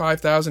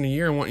 $35,000 a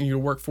year and wanting you to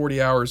work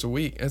 40 hours a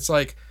week. It's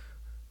like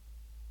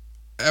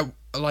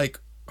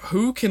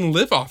who can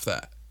live off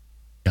that?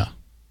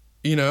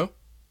 Yeah.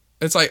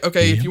 It's like,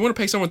 okay, if you want to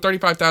pay someone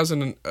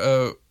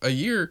 $35,000 a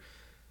year,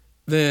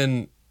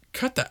 then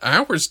cut the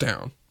hours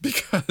down,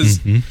 because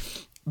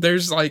there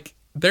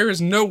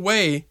is no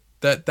way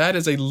that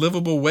is a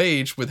livable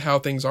wage with how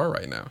things are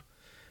right now.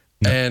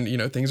 No.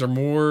 And, things are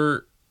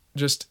more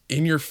just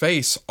in your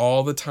face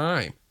all the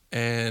time.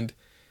 And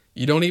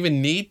you don't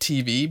even need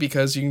TV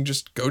because you can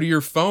just go to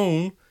your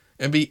phone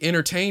and be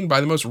entertained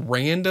by the most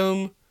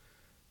random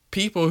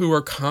people who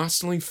are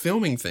constantly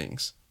filming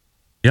things.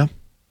 Yeah.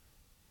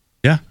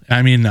 Yeah,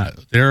 I mean,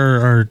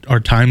 there are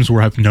times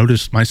where I've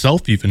noticed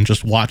myself even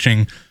just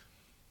watching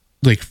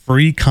like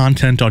free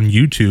content on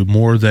YouTube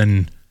more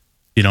than,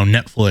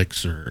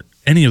 Netflix or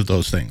any of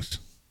those things.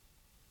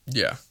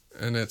 Yeah,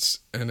 and it's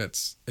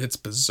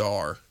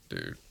bizarre,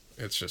 dude.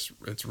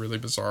 It's really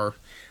bizarre.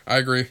 I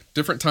agree.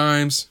 Different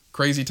times,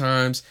 crazy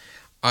times.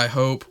 I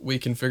hope we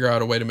can figure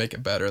out a way to make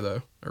it better,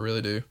 though. I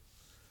really do.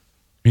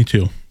 Me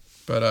too.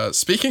 But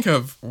speaking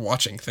of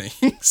watching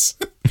things,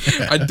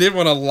 I did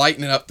want to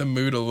lighten up the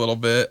mood a little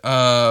bit.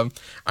 I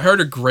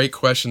heard a great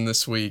question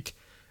this week,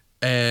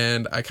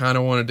 and I kind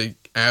of wanted to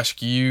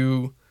ask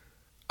you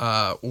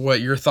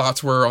what your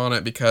thoughts were on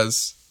it,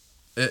 because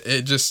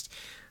it just,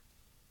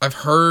 I've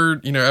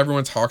heard,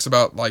 everyone talks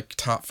about like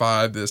top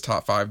 5 this,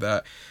 top 5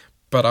 that,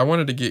 but I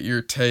wanted to get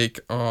your take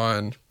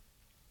on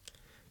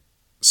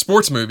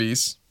sports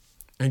movies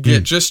and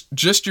get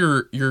just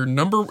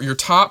your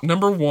top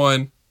number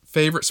 1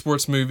 favorite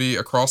sports movie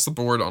across the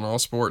board on all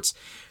sports,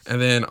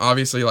 and then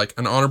obviously like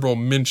an honorable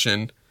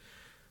mention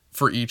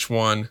for each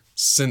one,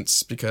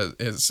 because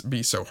it'd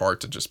be so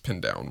hard to just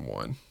pin down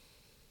one.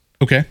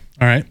 Okay.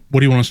 All right. What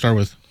do you want to start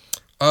with?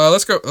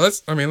 Let's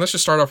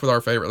just start off with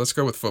our favorite. Let's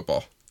go with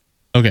football.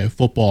 Okay,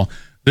 football.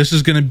 This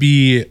is going to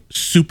be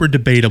super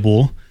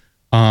debatable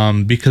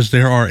because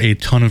there are a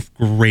ton of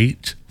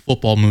great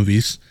football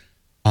movies.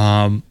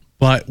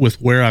 But with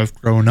where I've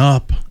grown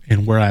up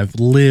and where I've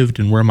lived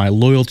and where my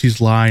loyalties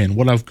lie and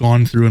what I've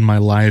gone through in my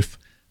life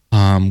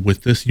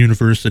with this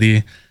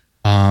university,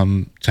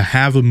 to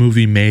have a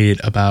movie made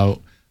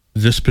about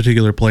this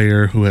particular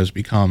player who has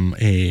become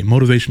a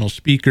motivational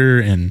speaker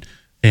and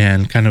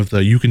kind of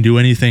the you can do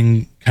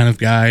anything kind of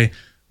guy.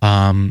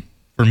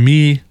 For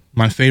me,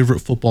 my favorite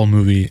football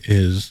movie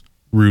is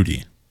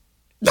Rudy.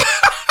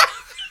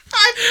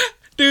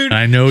 Dude. And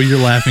I know you're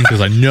laughing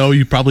because I know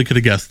you probably could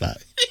have guessed that.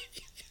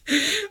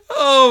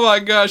 Oh my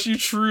gosh, you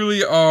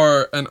truly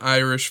are an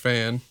Irish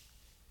fan.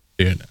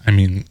 Dude, I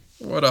mean...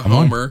 What a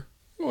homer.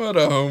 What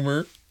a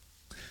homer.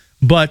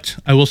 But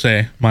I will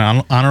say,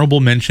 my honorable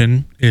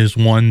mention is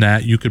one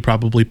that you could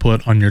probably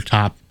put on your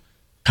top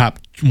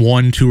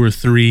 1, 2, or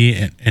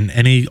 3 in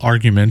any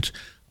argument.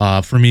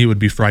 For me, it would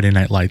be Friday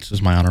Night Lights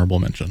as my honorable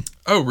mention.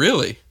 Oh,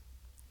 really?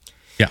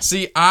 Yeah.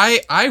 See, I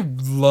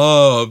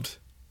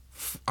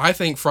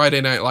think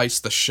Friday Night Lights,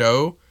 the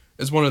show,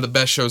 is one of the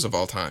best shows of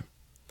all time.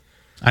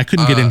 I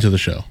couldn't get into the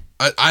show.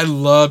 I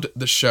loved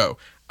the show.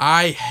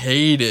 I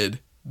hated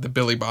the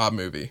Billy Bob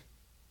movie.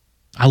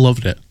 I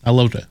loved it.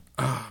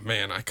 Oh,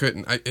 man, I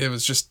couldn't. It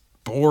was just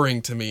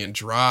boring to me and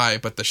dry,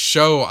 but the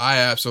show I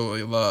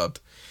absolutely loved.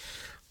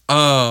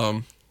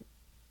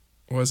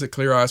 Was it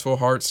Clear Eyes, Full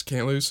Hearts,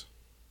 Can't Lose?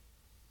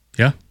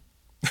 Yeah.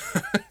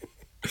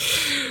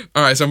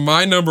 All right, so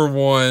my number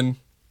 1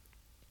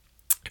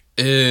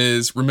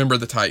 is Remember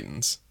the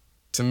Titans.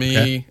 To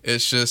me,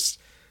 it's just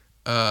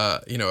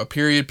a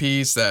period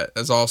piece that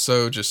is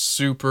also just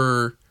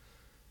super,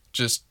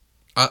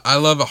 I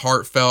love a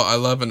heartfelt, I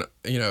love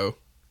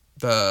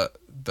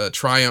the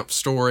triumph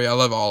story. I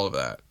love all of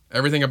that.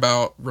 Everything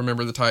about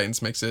Remember the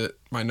Titans makes it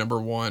my number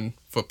 1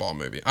 football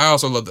movie. I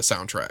also love the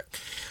soundtrack,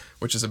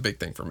 which is a big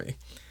thing for me.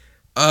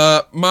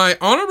 My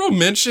honorable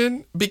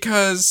mention,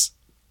 because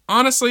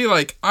honestly,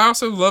 like, I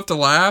also love to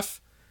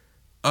laugh,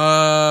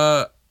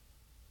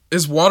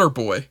 is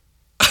Waterboy.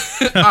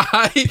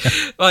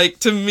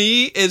 To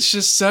me, it's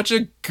just such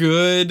a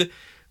good,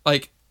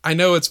 like, I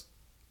know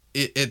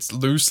it's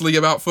loosely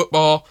about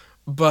football,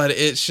 but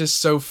it's just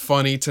so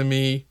funny to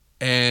me,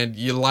 and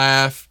you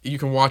laugh. You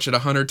can watch it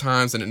 100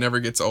 times and it never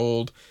gets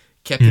old.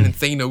 Captain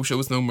Insano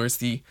shows no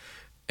mercy,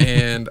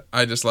 and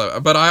I just love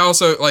it. But I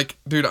also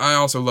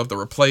love The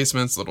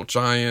Replacements, Little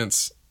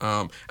Giants.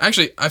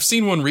 Actually, I've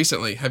seen one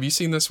recently. Have you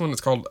seen this one?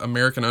 It's called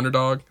American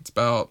Underdog. It's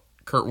about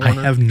Kurt Warner.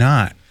 I have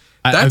not.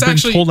 I've been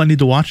told I need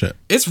to watch it.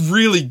 It's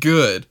really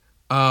good.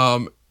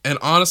 And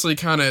honestly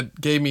kind of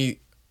gave me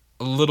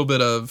a little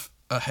bit of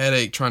a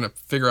headache trying to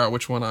figure out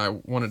which one I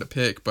wanted to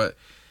pick, but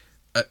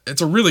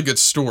it's a really good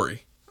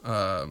story.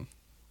 And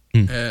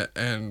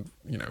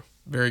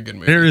very good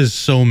movie. There is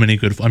so many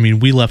good. I mean,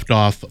 we left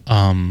off,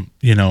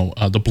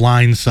 The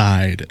Blind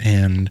Side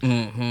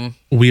and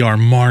We Are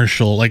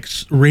Marshall, like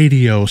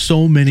Radio.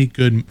 So many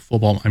good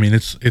football. I mean,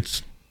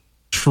 it's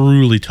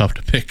truly tough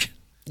to pick.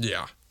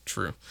 Yeah,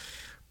 true.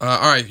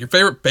 All right, your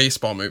favorite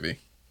baseball movie?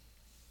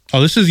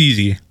 Oh, this is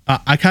easy.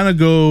 I kind of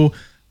go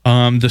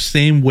the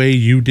same way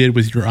you did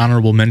with your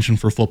honorable mention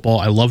for football.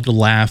 I love to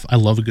laugh. I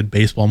love a good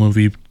baseball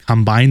movie.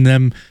 Combine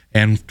them,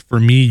 and for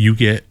me, you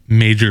get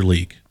Major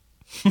League.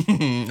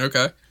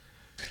 Okay.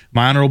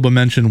 My honorable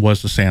mention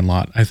was The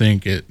Sandlot. I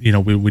think it.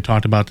 We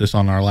talked about this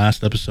on our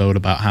last episode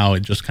about how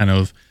it just kind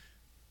of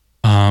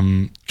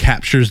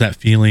captures that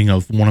feeling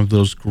of one of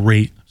those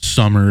great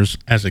summers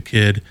as a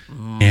kid,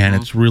 and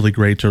it's really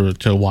great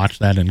to watch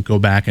that and go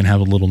back and have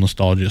a little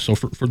nostalgia. So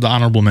for the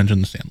honorable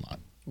mention, The Sandlot.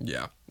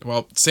 Yeah,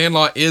 well,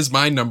 Sandlot is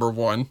my number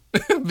 1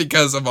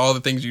 because of all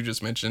the things you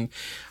just mentioned.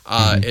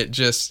 It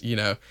just,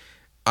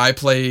 I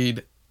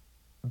played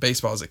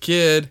baseball as a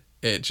kid,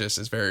 It just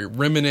is very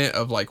remnant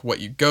of like what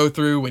you go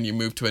through when you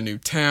move to a new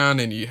town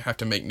and you have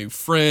to make new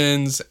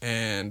friends,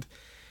 and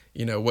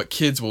you know what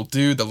kids will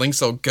do, the lengths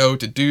they'll go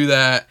to do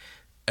that.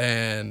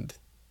 And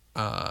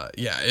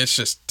yeah, it's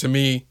just, to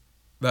me,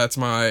 that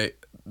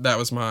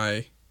was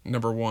my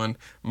number one.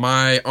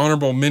 My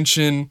honorable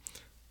mention,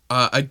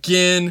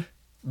 again,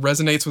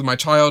 resonates with my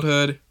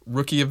childhood,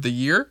 Rookie of the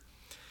Year.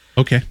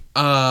 Okay.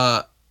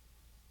 Because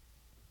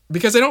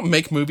they don't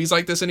make movies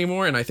like this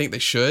anymore, and I think they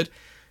should.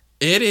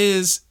 It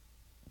is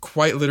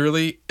quite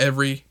literally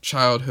every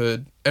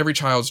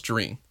child's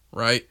dream,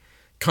 right?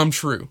 Come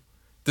true.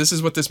 This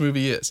is what this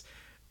movie is.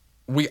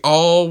 We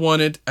all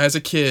wanted, as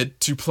a kid,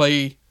 to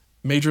play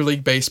Major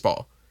League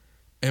Baseball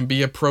and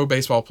be a pro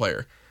baseball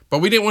player. But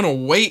we didn't want to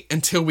wait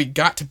until we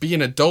got to be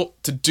an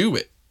adult to do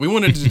it. We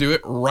wanted to do it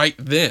right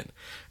then.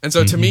 And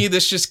so to me,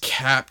 this just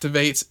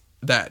captivates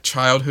that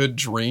childhood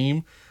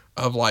dream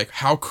of like,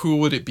 how cool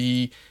would it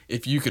be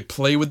if you could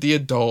play with the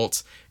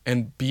adults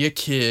and be a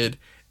kid,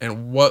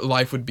 and what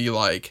life would be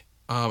like.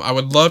 I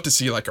would love to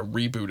see like a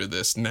reboot of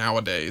this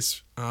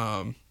nowadays,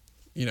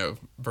 you know,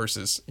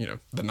 versus, you know,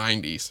 the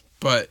 90s.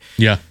 But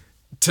yeah,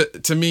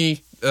 to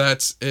me,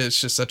 it's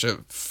just such a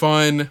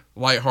fun,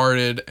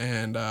 lighthearted,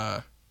 and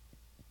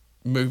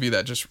movie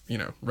that just, you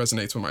know,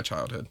 resonates with my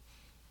childhood.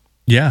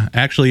 Yeah,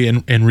 actually,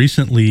 and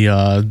recently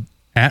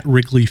at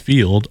Wrigley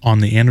Field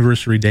on the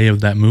anniversary day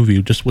of that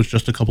movie,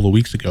 just a couple of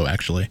weeks ago,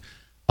 actually.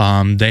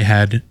 They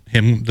had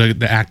him,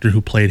 the actor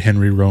who played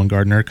Henry Rowan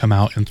Gardner, come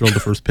out and throw the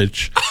first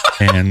pitch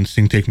and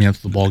sing "Take Me Out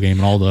to the Ball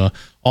Game," and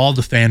all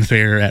the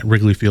fanfare at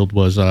Wrigley Field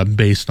was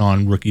based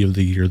on Rookie of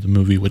the Year, the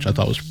movie, which I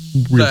thought was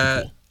really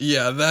cool.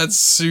 Yeah, that's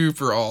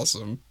super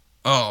awesome.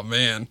 Oh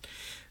man,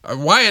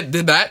 why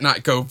did that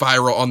not go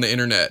viral on the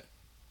internet?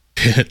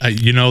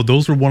 You know,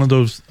 those are one of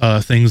those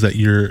things that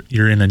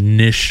you're in a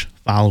niche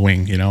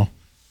following. You know.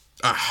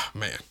 Ah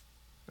man,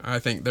 I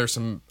think there's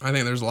a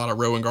lot of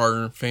Rowan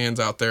Gardner fans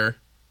out there.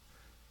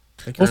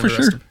 Oh, for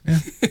sure. Yeah.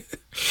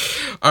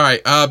 All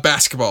right,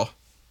 basketball.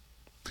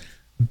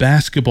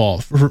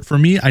 Basketball. For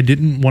me, I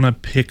didn't want to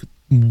pick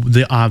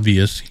the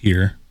obvious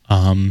here.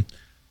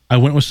 I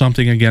went with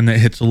something, again, that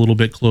hits a little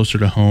bit closer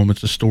to home.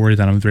 It's a story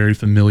that I'm very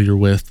familiar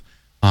with,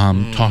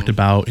 talked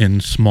about in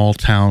small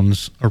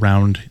towns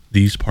around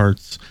these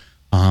parts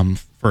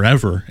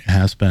forever. It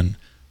has been.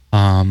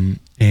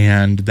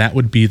 And that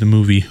would be the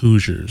movie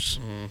Hoosiers.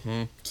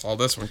 Mm-hmm. Saw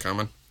this one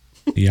coming.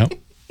 Yep.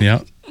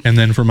 And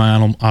then for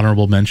my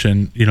honorable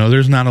mention, you know,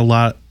 there's not a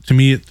lot, to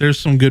me, there's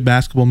some good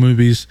basketball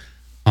movies.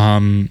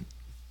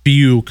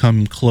 Few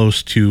come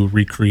close to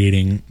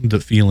recreating the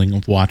feeling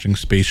of watching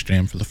Space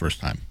Jam for the first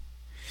time.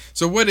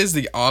 So what is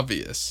the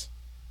obvious?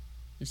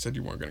 You said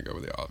you weren't going to go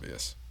with the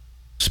obvious.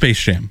 Space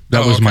Jam.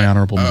 That was my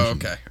honorable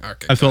mention. Okay.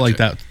 I felt like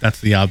that's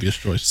the obvious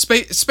choice.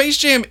 Space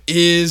Jam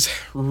is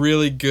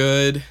really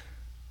good.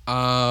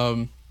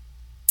 But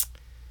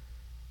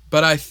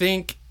I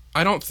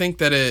don't think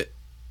that it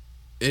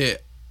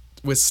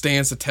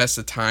withstands the test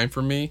of time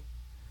for me.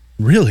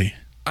 Really?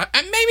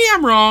 Maybe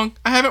I'm wrong.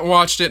 I haven't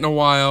watched it in a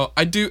while.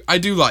 I do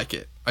like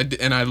it.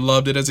 And I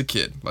loved it as a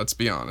kid. Let's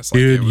be honest.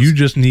 Dude, you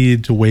just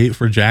need to wait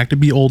for Jack to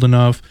be old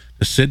enough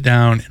to sit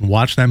down and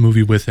watch that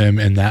movie with him,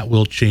 and that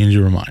will change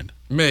your mind.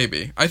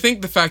 Maybe. I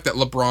think the fact that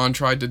LeBron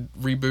tried to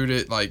reboot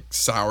it like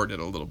soured it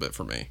a little bit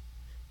for me.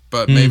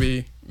 But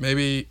maybe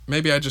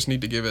I just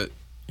need to give it,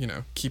 you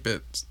know, keep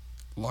it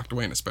locked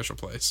away in a special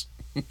place.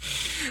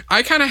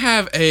 I kind of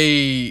have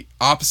a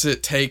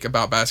opposite take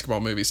about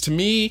basketball movies. To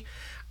me,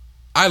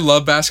 I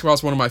love basketball.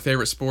 It's one of my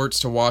favorite sports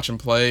to watch and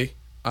play.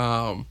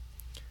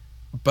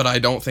 But I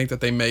don't think that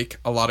they make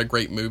a lot of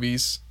great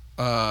movies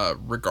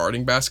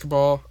regarding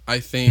basketball. I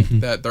think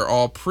that they're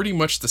all pretty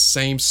much the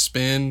same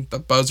spin. The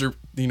buzzer,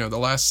 you know, the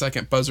last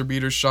second buzzer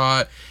beater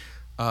shot.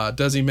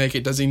 Does he make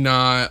it? Does he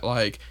not?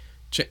 Like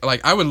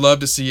I would love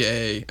to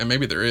see and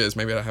maybe there is,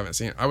 maybe I haven't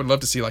seen it. I would love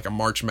to see like a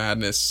March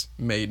Madness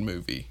made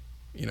movie,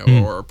 you know,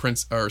 or a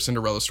Prince or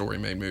Cinderella story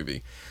made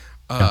movie.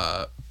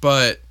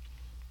 But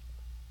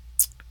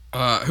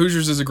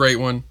Hoosiers is a great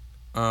one.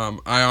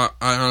 I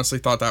honestly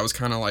thought that was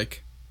kind of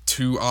like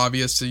too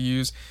obvious to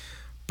use,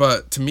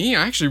 but to me,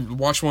 I actually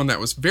watched one that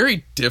was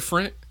very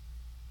different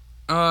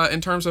in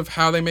terms of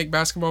how they make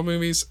basketball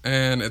movies,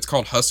 and it's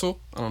called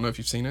Hustle. I don't know if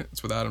you've seen it.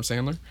 It's with Adam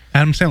Sandler.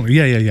 Yeah.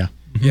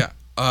 Mm-hmm. Yeah.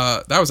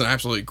 That was an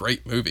absolutely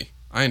great movie.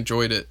 I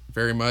enjoyed it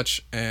very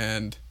much,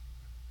 and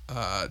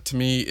to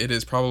me, it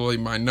is probably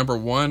my number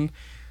one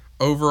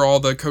over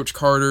all the Coach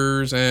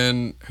Carters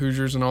and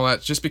Hoosiers and all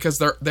that, just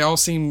because they all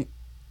seem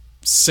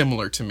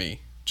similar to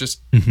me,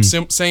 just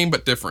same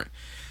but different.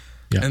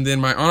 Yeah. And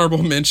then my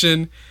honorable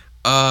mention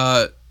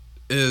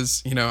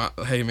is, you know,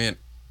 hey man,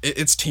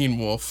 it's Teen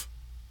Wolf.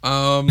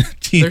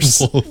 There's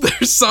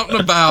something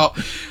about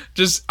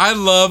I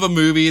love a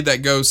movie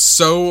that goes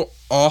so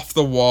off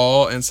the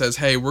wall and says,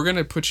 hey, we're going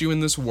to put you in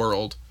this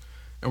world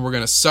and we're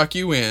going to suck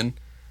you in,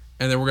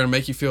 and then we're going to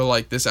make you feel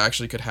like this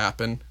actually could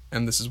happen,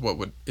 and this is what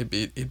would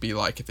it'd be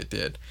like if it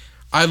did.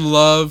 I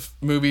love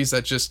movies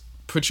that just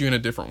put you in a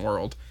different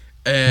world.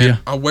 And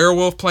a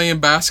werewolf playing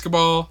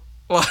basketball,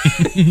 Like,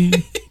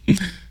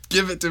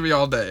 give it to me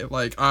all day.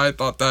 Like, I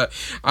thought that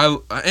I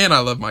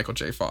love Michael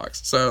J.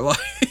 Fox. So like,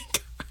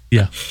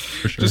 yeah,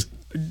 for sure. Just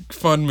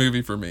fun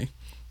movie for me.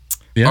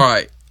 Yeah. All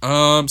right.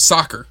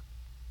 Soccer.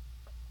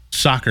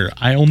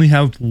 I only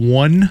have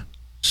one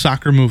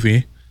soccer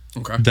movie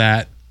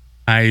that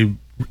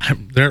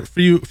they're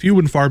few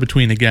and far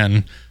between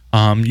again.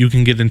 You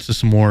can get into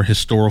some more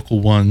historical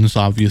ones.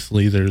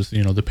 Obviously, there's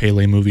the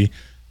Pele movie.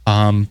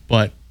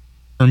 But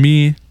for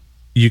me,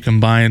 you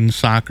combine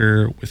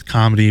soccer with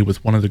comedy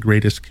with one of the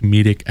greatest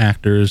comedic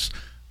actors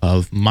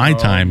of my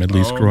time, at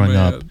least growing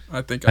up.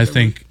 I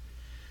think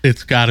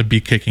it's got to be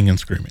Kicking and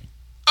Screaming.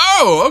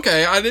 Oh,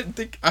 okay. I didn't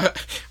think.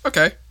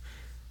 Okay.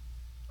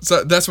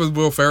 So that's with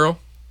Will Ferrell?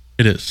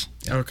 It is.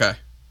 Yeah. Okay.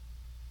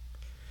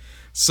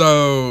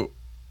 So,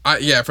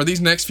 for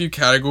these next few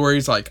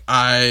categories, like,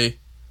 I'm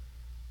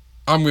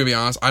going to be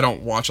honest, I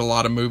don't watch a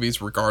lot of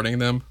movies regarding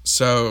them.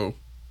 So,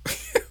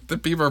 the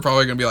people are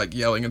probably going to be, like,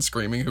 yelling and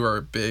screaming who are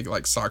big,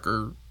 like,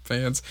 soccer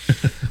fans.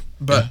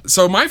 But, yeah.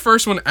 So my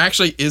first one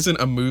actually isn't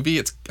a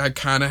movie. I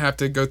kind of have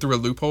to go through a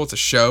loophole. It's a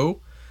show.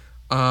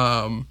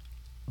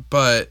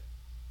 But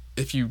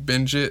if you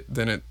binge it,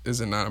 then it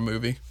isn't not a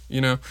movie,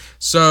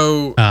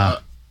 So,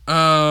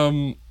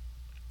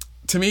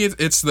 to me,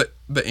 it's the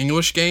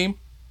English Game.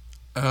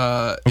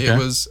 It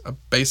was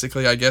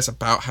basically, I guess,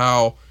 about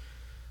how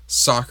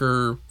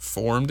soccer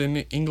formed in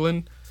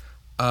England.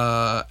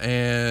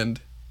 And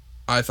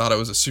I thought it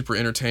was a super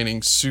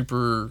entertaining,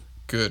 super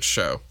good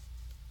show.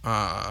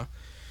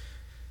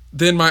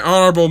 Then my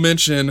honorable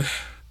mention,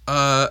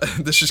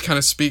 this just kind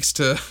of speaks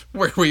to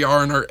where we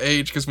are in our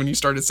age, because when you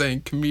started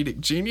saying comedic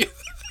genius,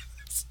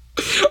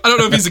 I don't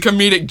know if he's a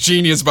comedic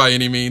genius by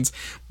any means,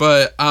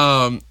 but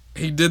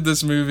he did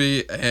this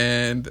movie,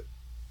 and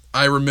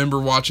I remember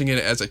watching it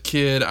as a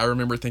kid. I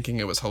remember thinking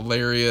it was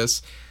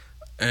hilarious,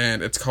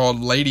 and it's called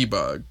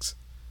Ladybugs.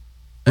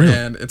 Really?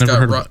 And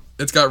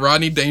it's got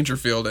Rodney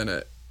Dangerfield in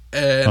it.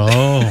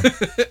 And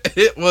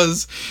it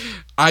was,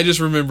 I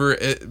just remember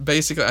it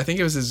basically, I think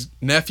it was his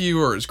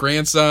nephew or his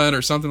grandson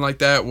or something like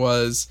that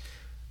was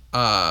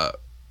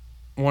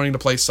wanting to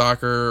play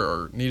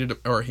soccer,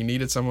 or he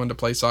needed someone to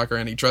play soccer,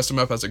 and he dressed him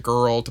up as a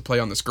girl to play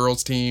on this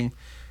girls team,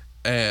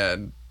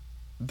 and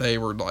they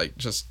were like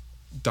just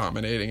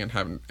dominating and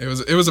having it was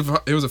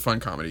a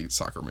fun comedy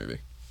soccer movie.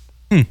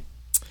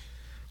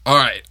 All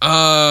right,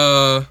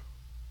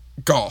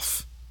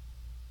 golf.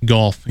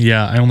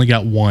 Yeah, I only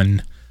got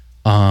one.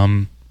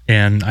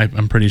 And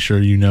I'm pretty sure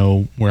you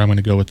know where I'm going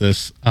to go with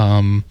this.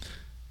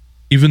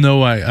 Even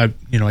though I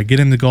get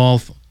into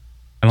golf,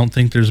 I don't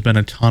think there's been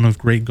a ton of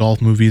great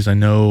golf movies. I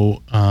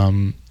know,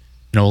 a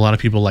lot of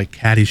people like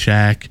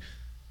Caddyshack,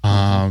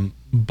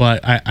 but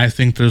I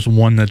think there's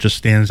one that just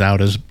stands out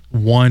as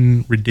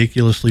one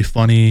ridiculously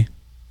funny,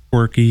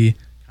 quirky,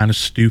 kind of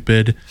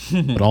stupid,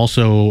 but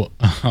also,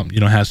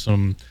 has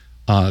some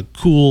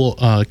cool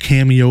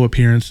cameo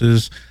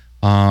appearances,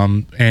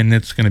 and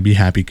it's going to be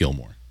Happy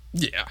Gilmore.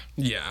 Yeah.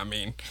 I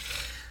mean,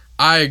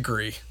 I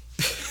agree.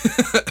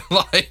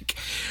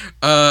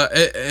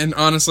 And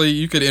honestly,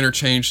 you could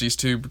interchange these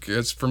two,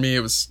 because for me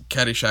it was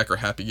Caddyshack or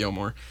Happy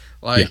Gilmore.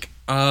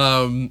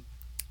 And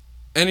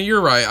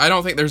you're right. I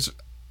don't think there's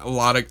a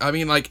lot of. I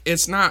mean,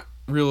 it's not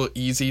real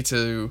easy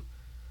to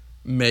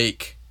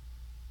make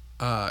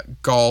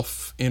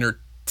golf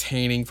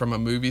entertaining from a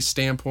movie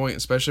standpoint,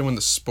 especially when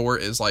the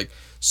sport is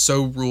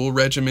so rule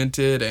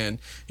regimented, and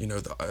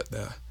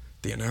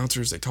the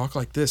announcers, they talk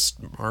like this,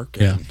 Mark,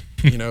 and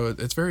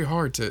it's very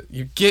hard to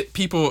get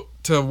people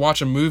to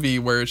watch a movie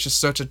where it's just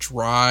such a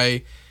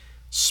dry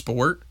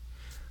sport.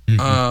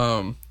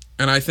 And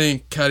I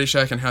think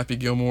Caddyshack and Happy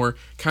Gilmore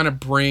kind of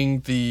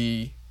bring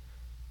the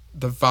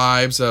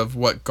vibes of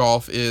what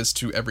golf is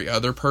to every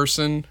other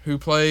person who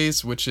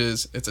plays, which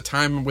is it's a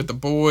time with the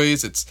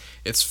boys.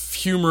 It's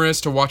humorous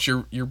to watch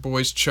your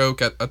boys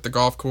choke at the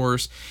golf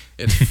course.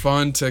 It's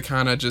fun to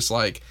kind of just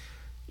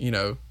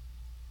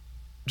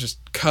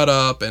just cut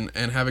up and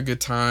have a good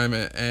time,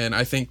 and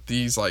I think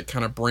these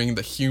kind of bring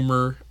the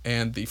humor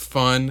and the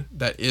fun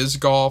that is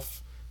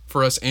golf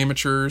for us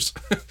amateurs.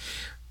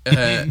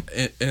 And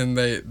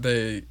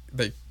they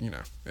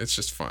it's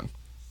just fun.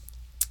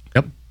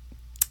 Yep.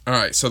 All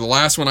right, so the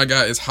last one I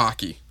got is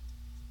hockey.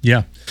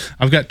 Yeah,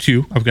 I've got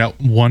two. I've got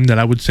one that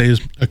I would say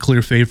is a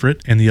clear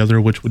favorite, and the other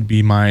which would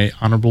be my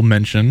honorable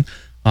mention.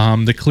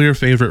 The clear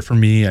favorite for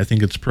me, I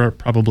think it's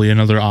probably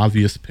another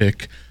obvious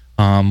pick.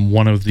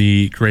 One of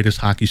the greatest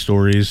hockey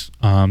stories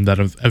that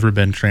have ever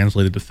been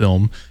translated to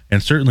film,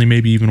 and certainly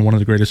maybe even one of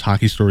the greatest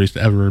hockey stories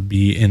to ever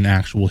be in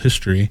actual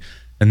history,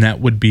 and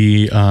that would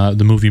be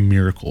the movie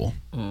Miracle.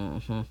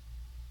 Mm-hmm.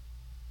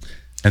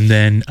 And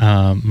then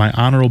my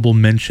honorable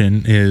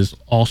mention is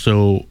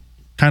also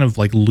kind of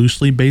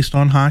loosely based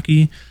on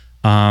hockey,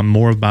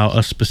 more about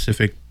a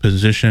specific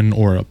position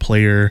or a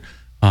player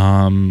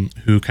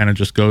who kind of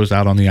just goes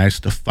out on the ice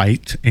to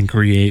fight and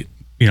create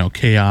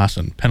chaos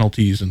and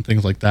penalties and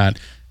things like that.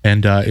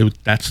 And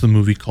that's the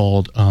movie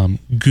called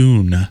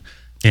Goon.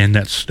 and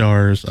that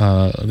stars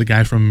the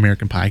guy from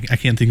American Pie. I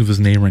can't think of his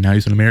name right now.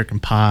 He's in American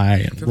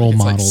Pie and Role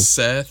Models. Like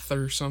Seth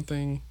or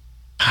something.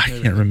 I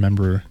can't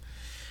remember.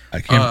 I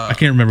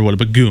can't remember what.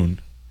 But Goon.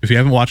 If you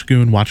haven't watched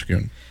Goon, watch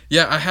Goon.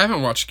 Yeah, I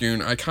haven't watched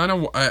Goon. I've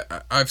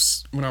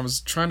when I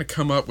was trying to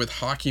come up with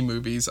hockey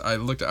movies,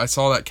 I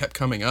saw that kept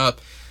coming up,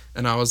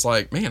 and I was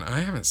like, man, I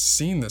haven't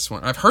seen this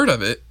one. I've heard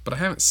of it, but I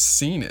haven't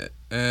seen it.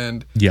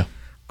 And yeah,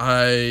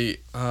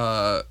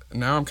 now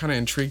I'm kind of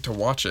intrigued to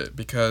watch it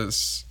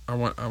because I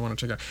want to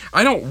check it out.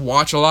 I don't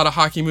watch a lot of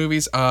hockey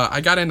movies.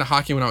 I got into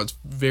hockey when I was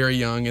very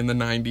young in the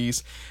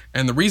 90s,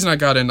 and the reason I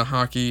got into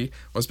hockey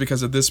was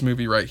because of this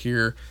movie right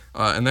here,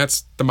 and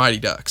that's The Mighty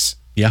Ducks.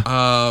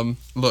 Yeah.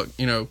 Look,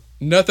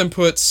 nothing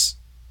puts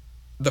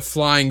the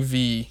Flying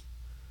V.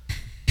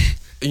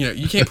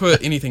 You can't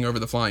put anything over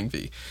the Flying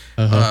V.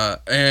 Uh-huh.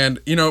 And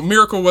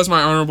Miracle was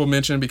my honorable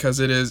mention because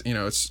it is,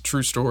 it's a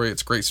true story.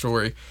 It's a great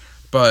story.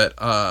 But,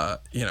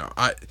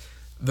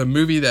 the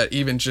movie that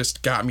even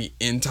just got me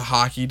into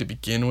hockey to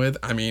begin with,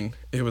 I mean,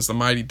 it was The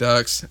Mighty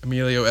Ducks,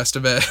 Emilio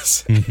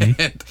Estevez.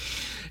 Mm-hmm. And,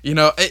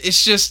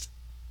 it's just,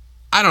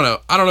 I don't know.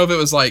 I don't know if it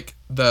was like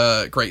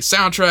the great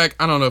soundtrack.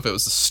 I don't know if it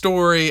was the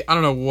story. I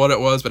don't know what it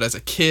was, but as a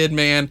kid,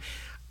 man,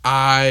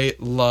 I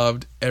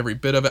loved every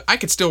bit of it. I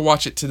could still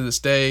watch it to this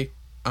day,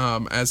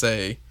 as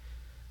an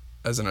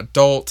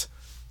adult,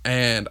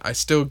 and I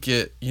still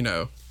get,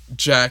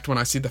 jacked when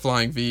I see the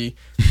Flying V.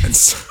 And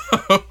so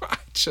I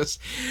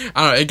don't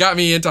know, it got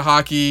me into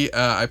hockey.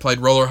 I played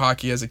roller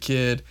hockey as a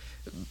kid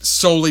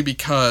solely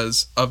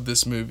because of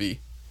this movie.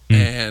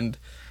 And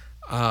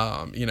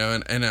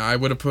and I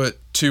would have put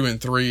 2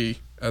 and 3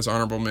 as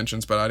honorable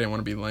mentions, but I didn't want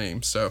to be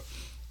lame. So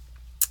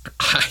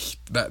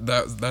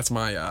that's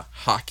my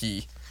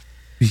hockey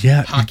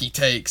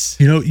takes.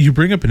 You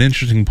bring up an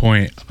interesting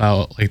point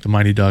about like the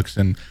Mighty Ducks,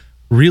 and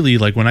really,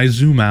 like, when I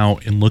zoom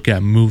out and look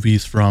at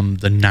movies from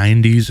the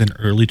 90s and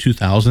early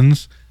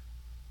 2000s,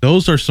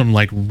 those are some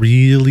like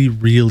really,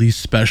 really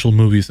special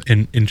movies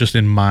in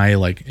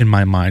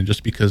my mind,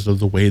 just because of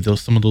the way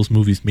some of those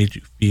movies made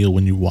you feel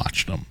when you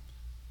watched them.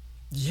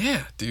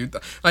 Yeah, dude.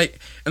 Like,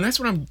 and that's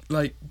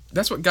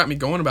what got me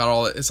going about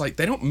all it. It's like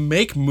they don't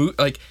make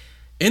like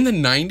in the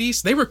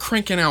 90s, they were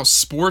cranking out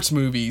sports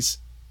movies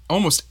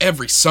almost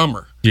every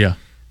summer. Yeah.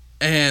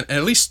 And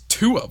at least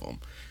 2 of them.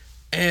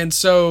 And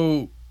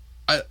so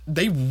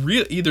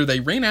either they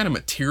ran out of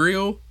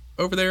material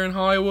over there in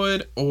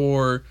Hollywood,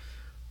 or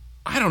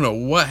I don't know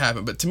what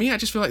happened, but to me, I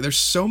just feel like there's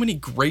so many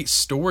great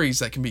stories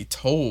that can be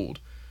told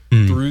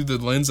through the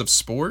lens of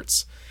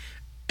sports,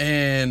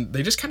 and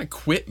they just kind of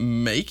quit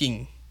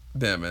making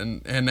them,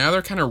 and now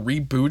they're kind of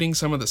rebooting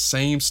some of the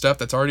same stuff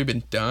that's already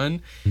been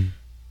done,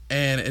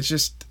 and it's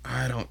just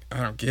I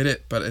don't get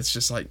it, but it's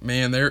just like,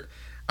 man, the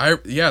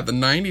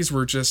 90s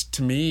were just,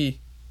 to me,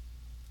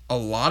 a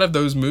lot of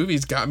those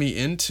movies got me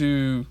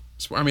into,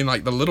 I mean,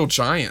 like The Little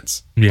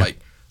Giants, like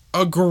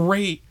a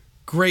great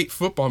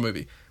football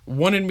movie.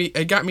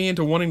 It got me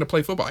into wanting to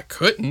play football. I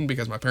couldn't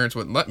because my parents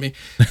wouldn't let me,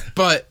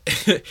 but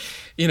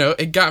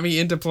it got me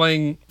into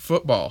playing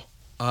football.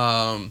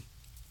 And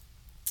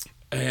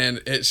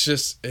it's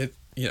just,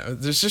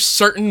 there's just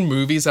certain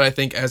movies that I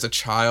think as a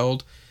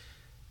child,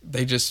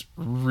 they just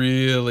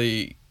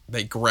really,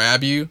 they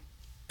grab you,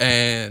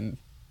 and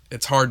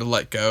it's hard to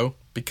let go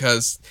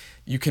because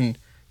you can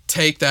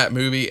take that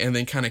movie and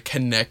then kind of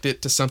connect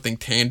it to something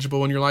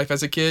tangible in your life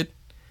as a kid,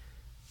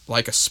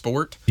 like a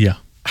sport. Yeah.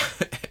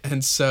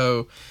 And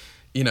so,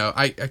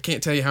 I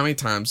can't tell you how many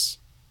times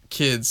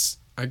kids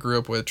I grew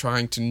up with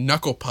trying to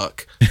knuckle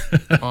puck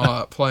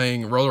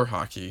playing roller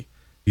hockey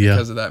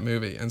because of that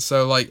movie. And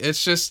so, like,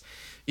 it's just,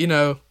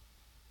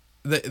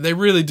 they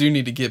really do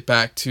need to get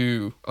back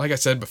to, like I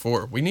said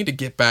before, we need to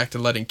get back to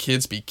letting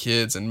kids be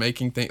kids and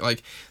making things,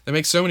 like, they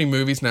make so many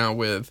movies now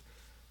with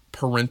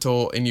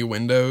parental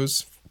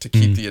innuendos to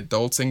keep the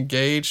adults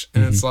engaged.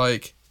 And it's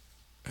like,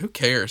 who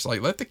cares?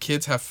 Like, let the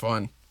kids have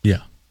fun.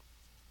 Yeah.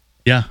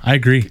 Yeah, I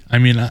agree. I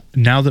mean,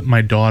 now that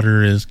my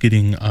daughter is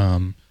getting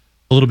a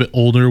little bit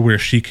older, where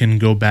she can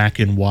go back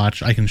and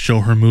watch, I can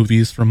show her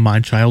movies from my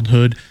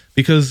childhood,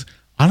 because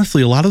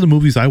honestly, a lot of the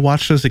movies I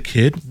watched as a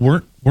kid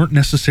weren't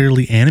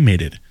necessarily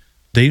animated.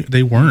 They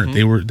weren't.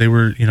 Mm-hmm.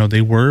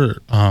 They were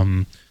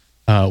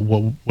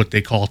what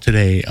they call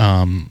today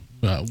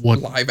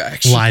live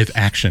action. Live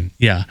action.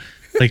 Yeah.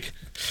 Like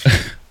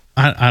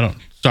I don't,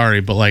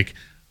 sorry, but like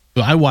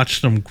I watched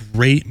some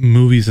great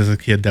movies as a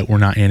kid that were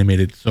not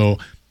animated. So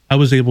I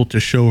was able to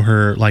show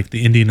her like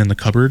The Indian in the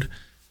Cupboard.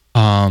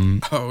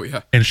 Oh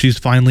yeah. And she's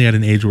finally at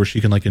an age where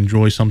she can like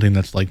enjoy something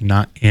that's like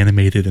not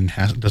animated and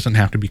doesn't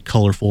have to be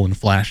colorful and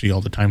flashy all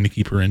the time to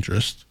keep her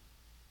interest.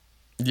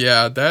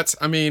 Yeah,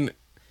 I mean,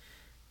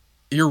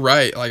 you're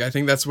right. Like, I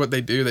think that's what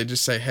they do. They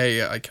just say,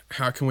 hey, like,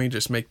 how can we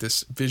just make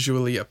this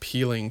visually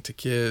appealing to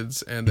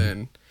kids? And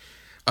then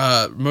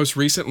most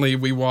recently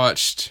we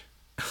watched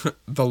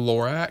The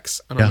Lorax.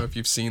 I don't know if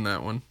you've seen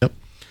that one. Yep.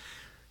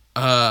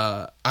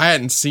 I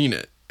hadn't seen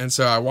it. And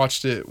so I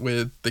watched it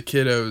with the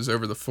kiddos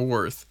over the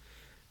 4th.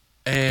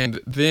 And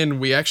then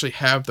we actually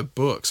have the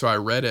book. So I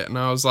read it and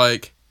I was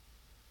like,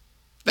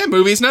 that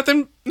movie's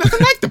nothing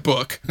like the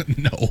book.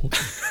 No.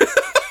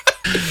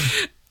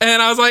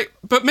 And I was like,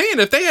 but man,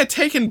 if they had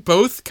taken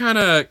both kind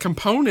of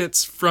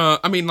components from,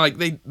 I mean, like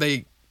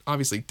they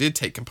obviously did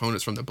take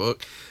components from the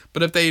book,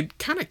 but if they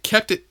kind of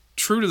kept it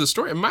true to the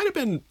story, it might have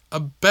been a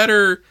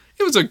better.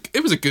 It was a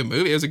good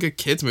movie. It was a good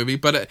kids movie,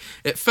 but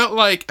it felt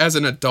like as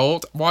an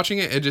adult watching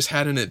it, it just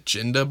had an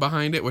agenda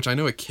behind it, which I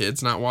know a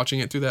kid's not watching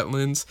it through that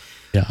lens.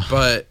 Yeah.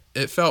 But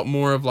it felt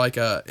more of like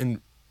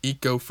an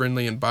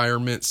eco-friendly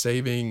environment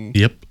saving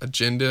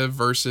agenda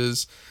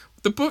versus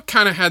the book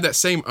kind of had that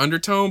same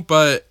undertone,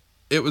 but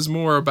it was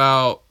more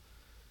about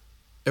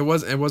it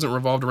wasn't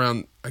revolved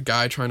around a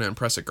guy trying to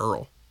impress a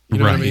girl. You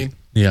know what I mean?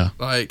 Yeah.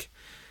 Like,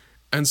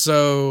 and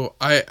so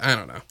I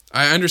don't know.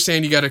 I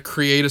understand you got to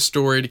create a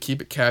story to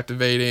keep it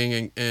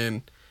captivating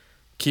and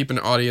keep an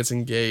audience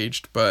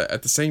engaged, but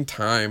at the same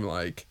time,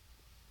 like,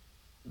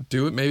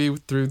 do it maybe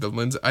through the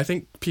lens. I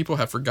think people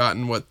have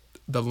forgotten what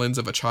the lens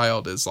of a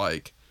child is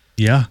like.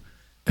 Yeah.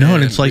 No,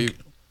 and it's like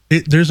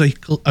there's a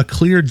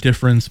clear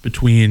difference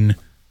between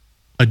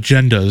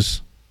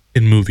agendas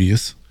in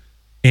movies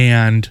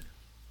and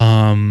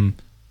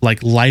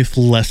like life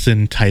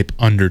lesson type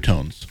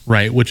undertones,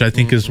 right? Which I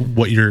think is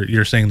what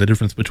you're saying, the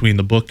difference between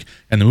the book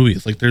and the movie.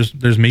 It's like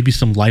there's maybe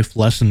some life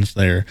lessons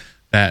there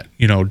that,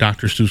 you know,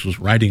 Dr. Seuss was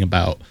writing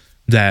about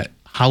that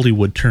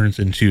Hollywood turns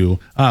into,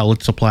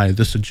 let's apply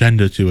this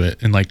agenda to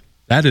it. And like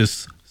that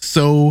is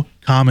so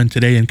common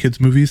today in kids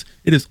movies.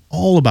 It is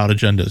all about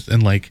agendas,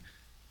 and like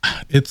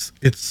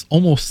it's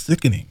almost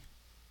sickening.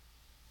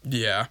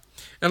 Yeah.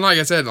 And like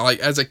I said, like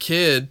as a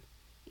kid,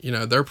 you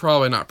know, they're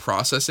probably not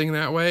processing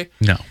that way.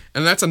 No.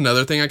 And that's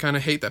another thing I kind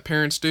of hate that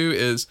parents do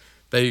is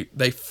they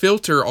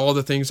filter all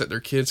the things that their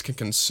kids can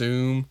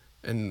consume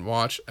and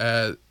watch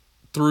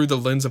through the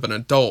lens of an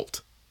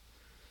adult.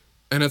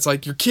 And it's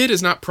like, your kid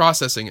is not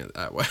processing it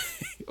that way.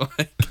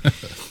 Like,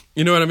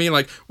 you know what I mean?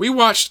 Like, we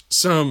watched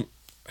some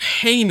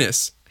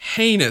heinous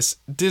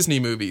Disney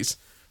movies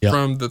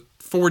from the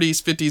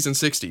 40s, 50s, and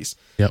 60s.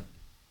 Yep.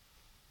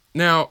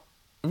 Now,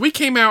 we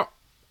came out,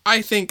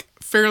 I think,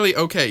 fairly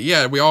okay.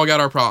 Yeah, we all got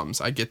our problems.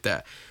 I get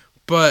that.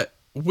 But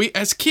we,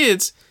 as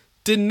kids,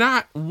 did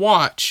not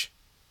watch.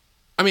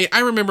 I mean, I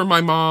remember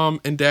my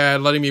mom and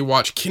dad letting me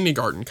watch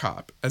Kindergarten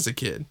Cop as a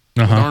kid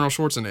with Arnold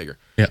Schwarzenegger.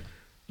 Yeah.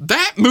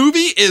 That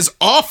movie is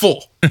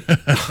awful.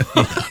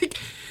 Like,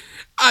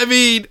 I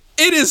mean,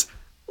 it is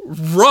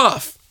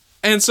rough.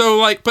 And so,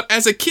 like, but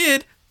as a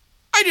kid,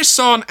 I just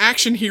saw an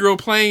action hero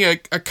playing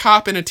a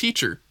cop and a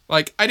teacher.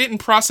 Like, I didn't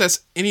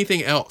process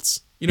anything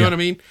else. You know what I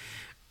mean?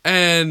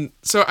 And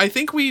so I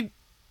think we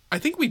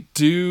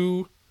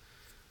do.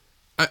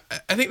 I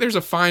think there's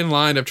a fine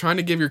line of trying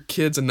to give your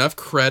kids enough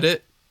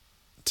credit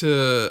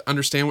to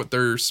understand what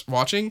they're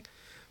watching,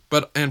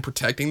 and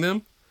protecting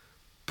them,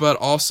 but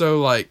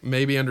also like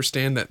maybe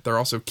understand that they're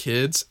also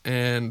kids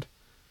and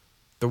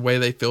the way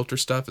they filter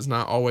stuff is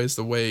not always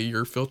the way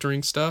you're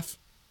filtering stuff.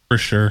 For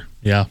sure.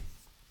 Yeah.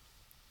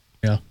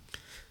 Yeah.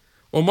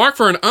 Well, Mark,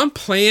 for an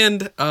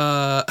unplanned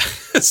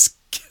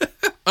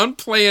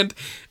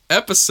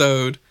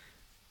episode,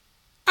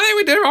 I think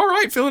we did all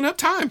right filling up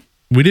time.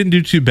 We didn't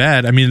do too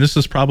bad. I mean, this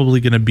is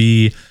probably going to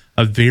be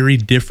a very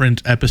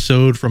different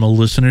episode from a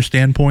listener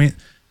standpoint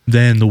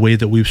than the way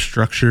that we've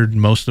structured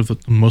most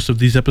of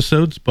these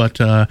episodes. But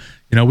you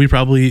know, we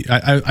probably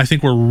I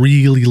think we're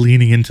really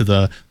leaning into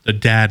the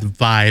dad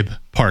vibe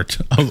part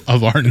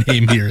of our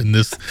name here in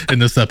this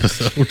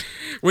episode.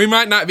 We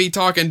might not be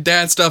talking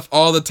dad stuff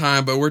all the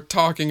time, but we're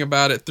talking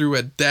about it through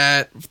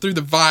the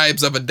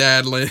vibes of a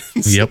dad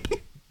lens. Yep.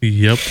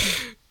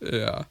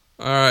 Yeah.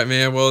 All right,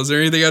 man. Well, is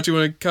there anything else you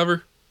want to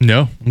cover?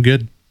 No, I'm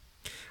good.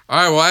 All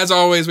right. Well, as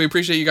always, we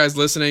appreciate you guys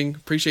listening.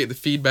 Appreciate the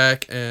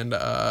feedback and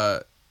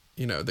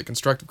you know, the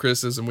constructive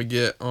criticism we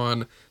get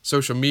on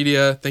social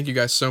media. Thank you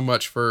guys so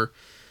much for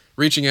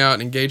reaching out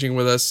and engaging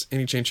with us.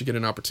 Any chance you get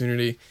an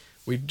opportunity,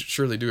 we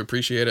surely do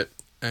appreciate it.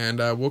 And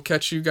we'll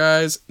catch you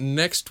guys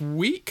next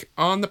week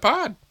on the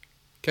pod.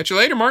 Catch you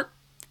later, Mark.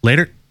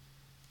 Later.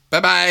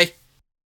 Bye-bye.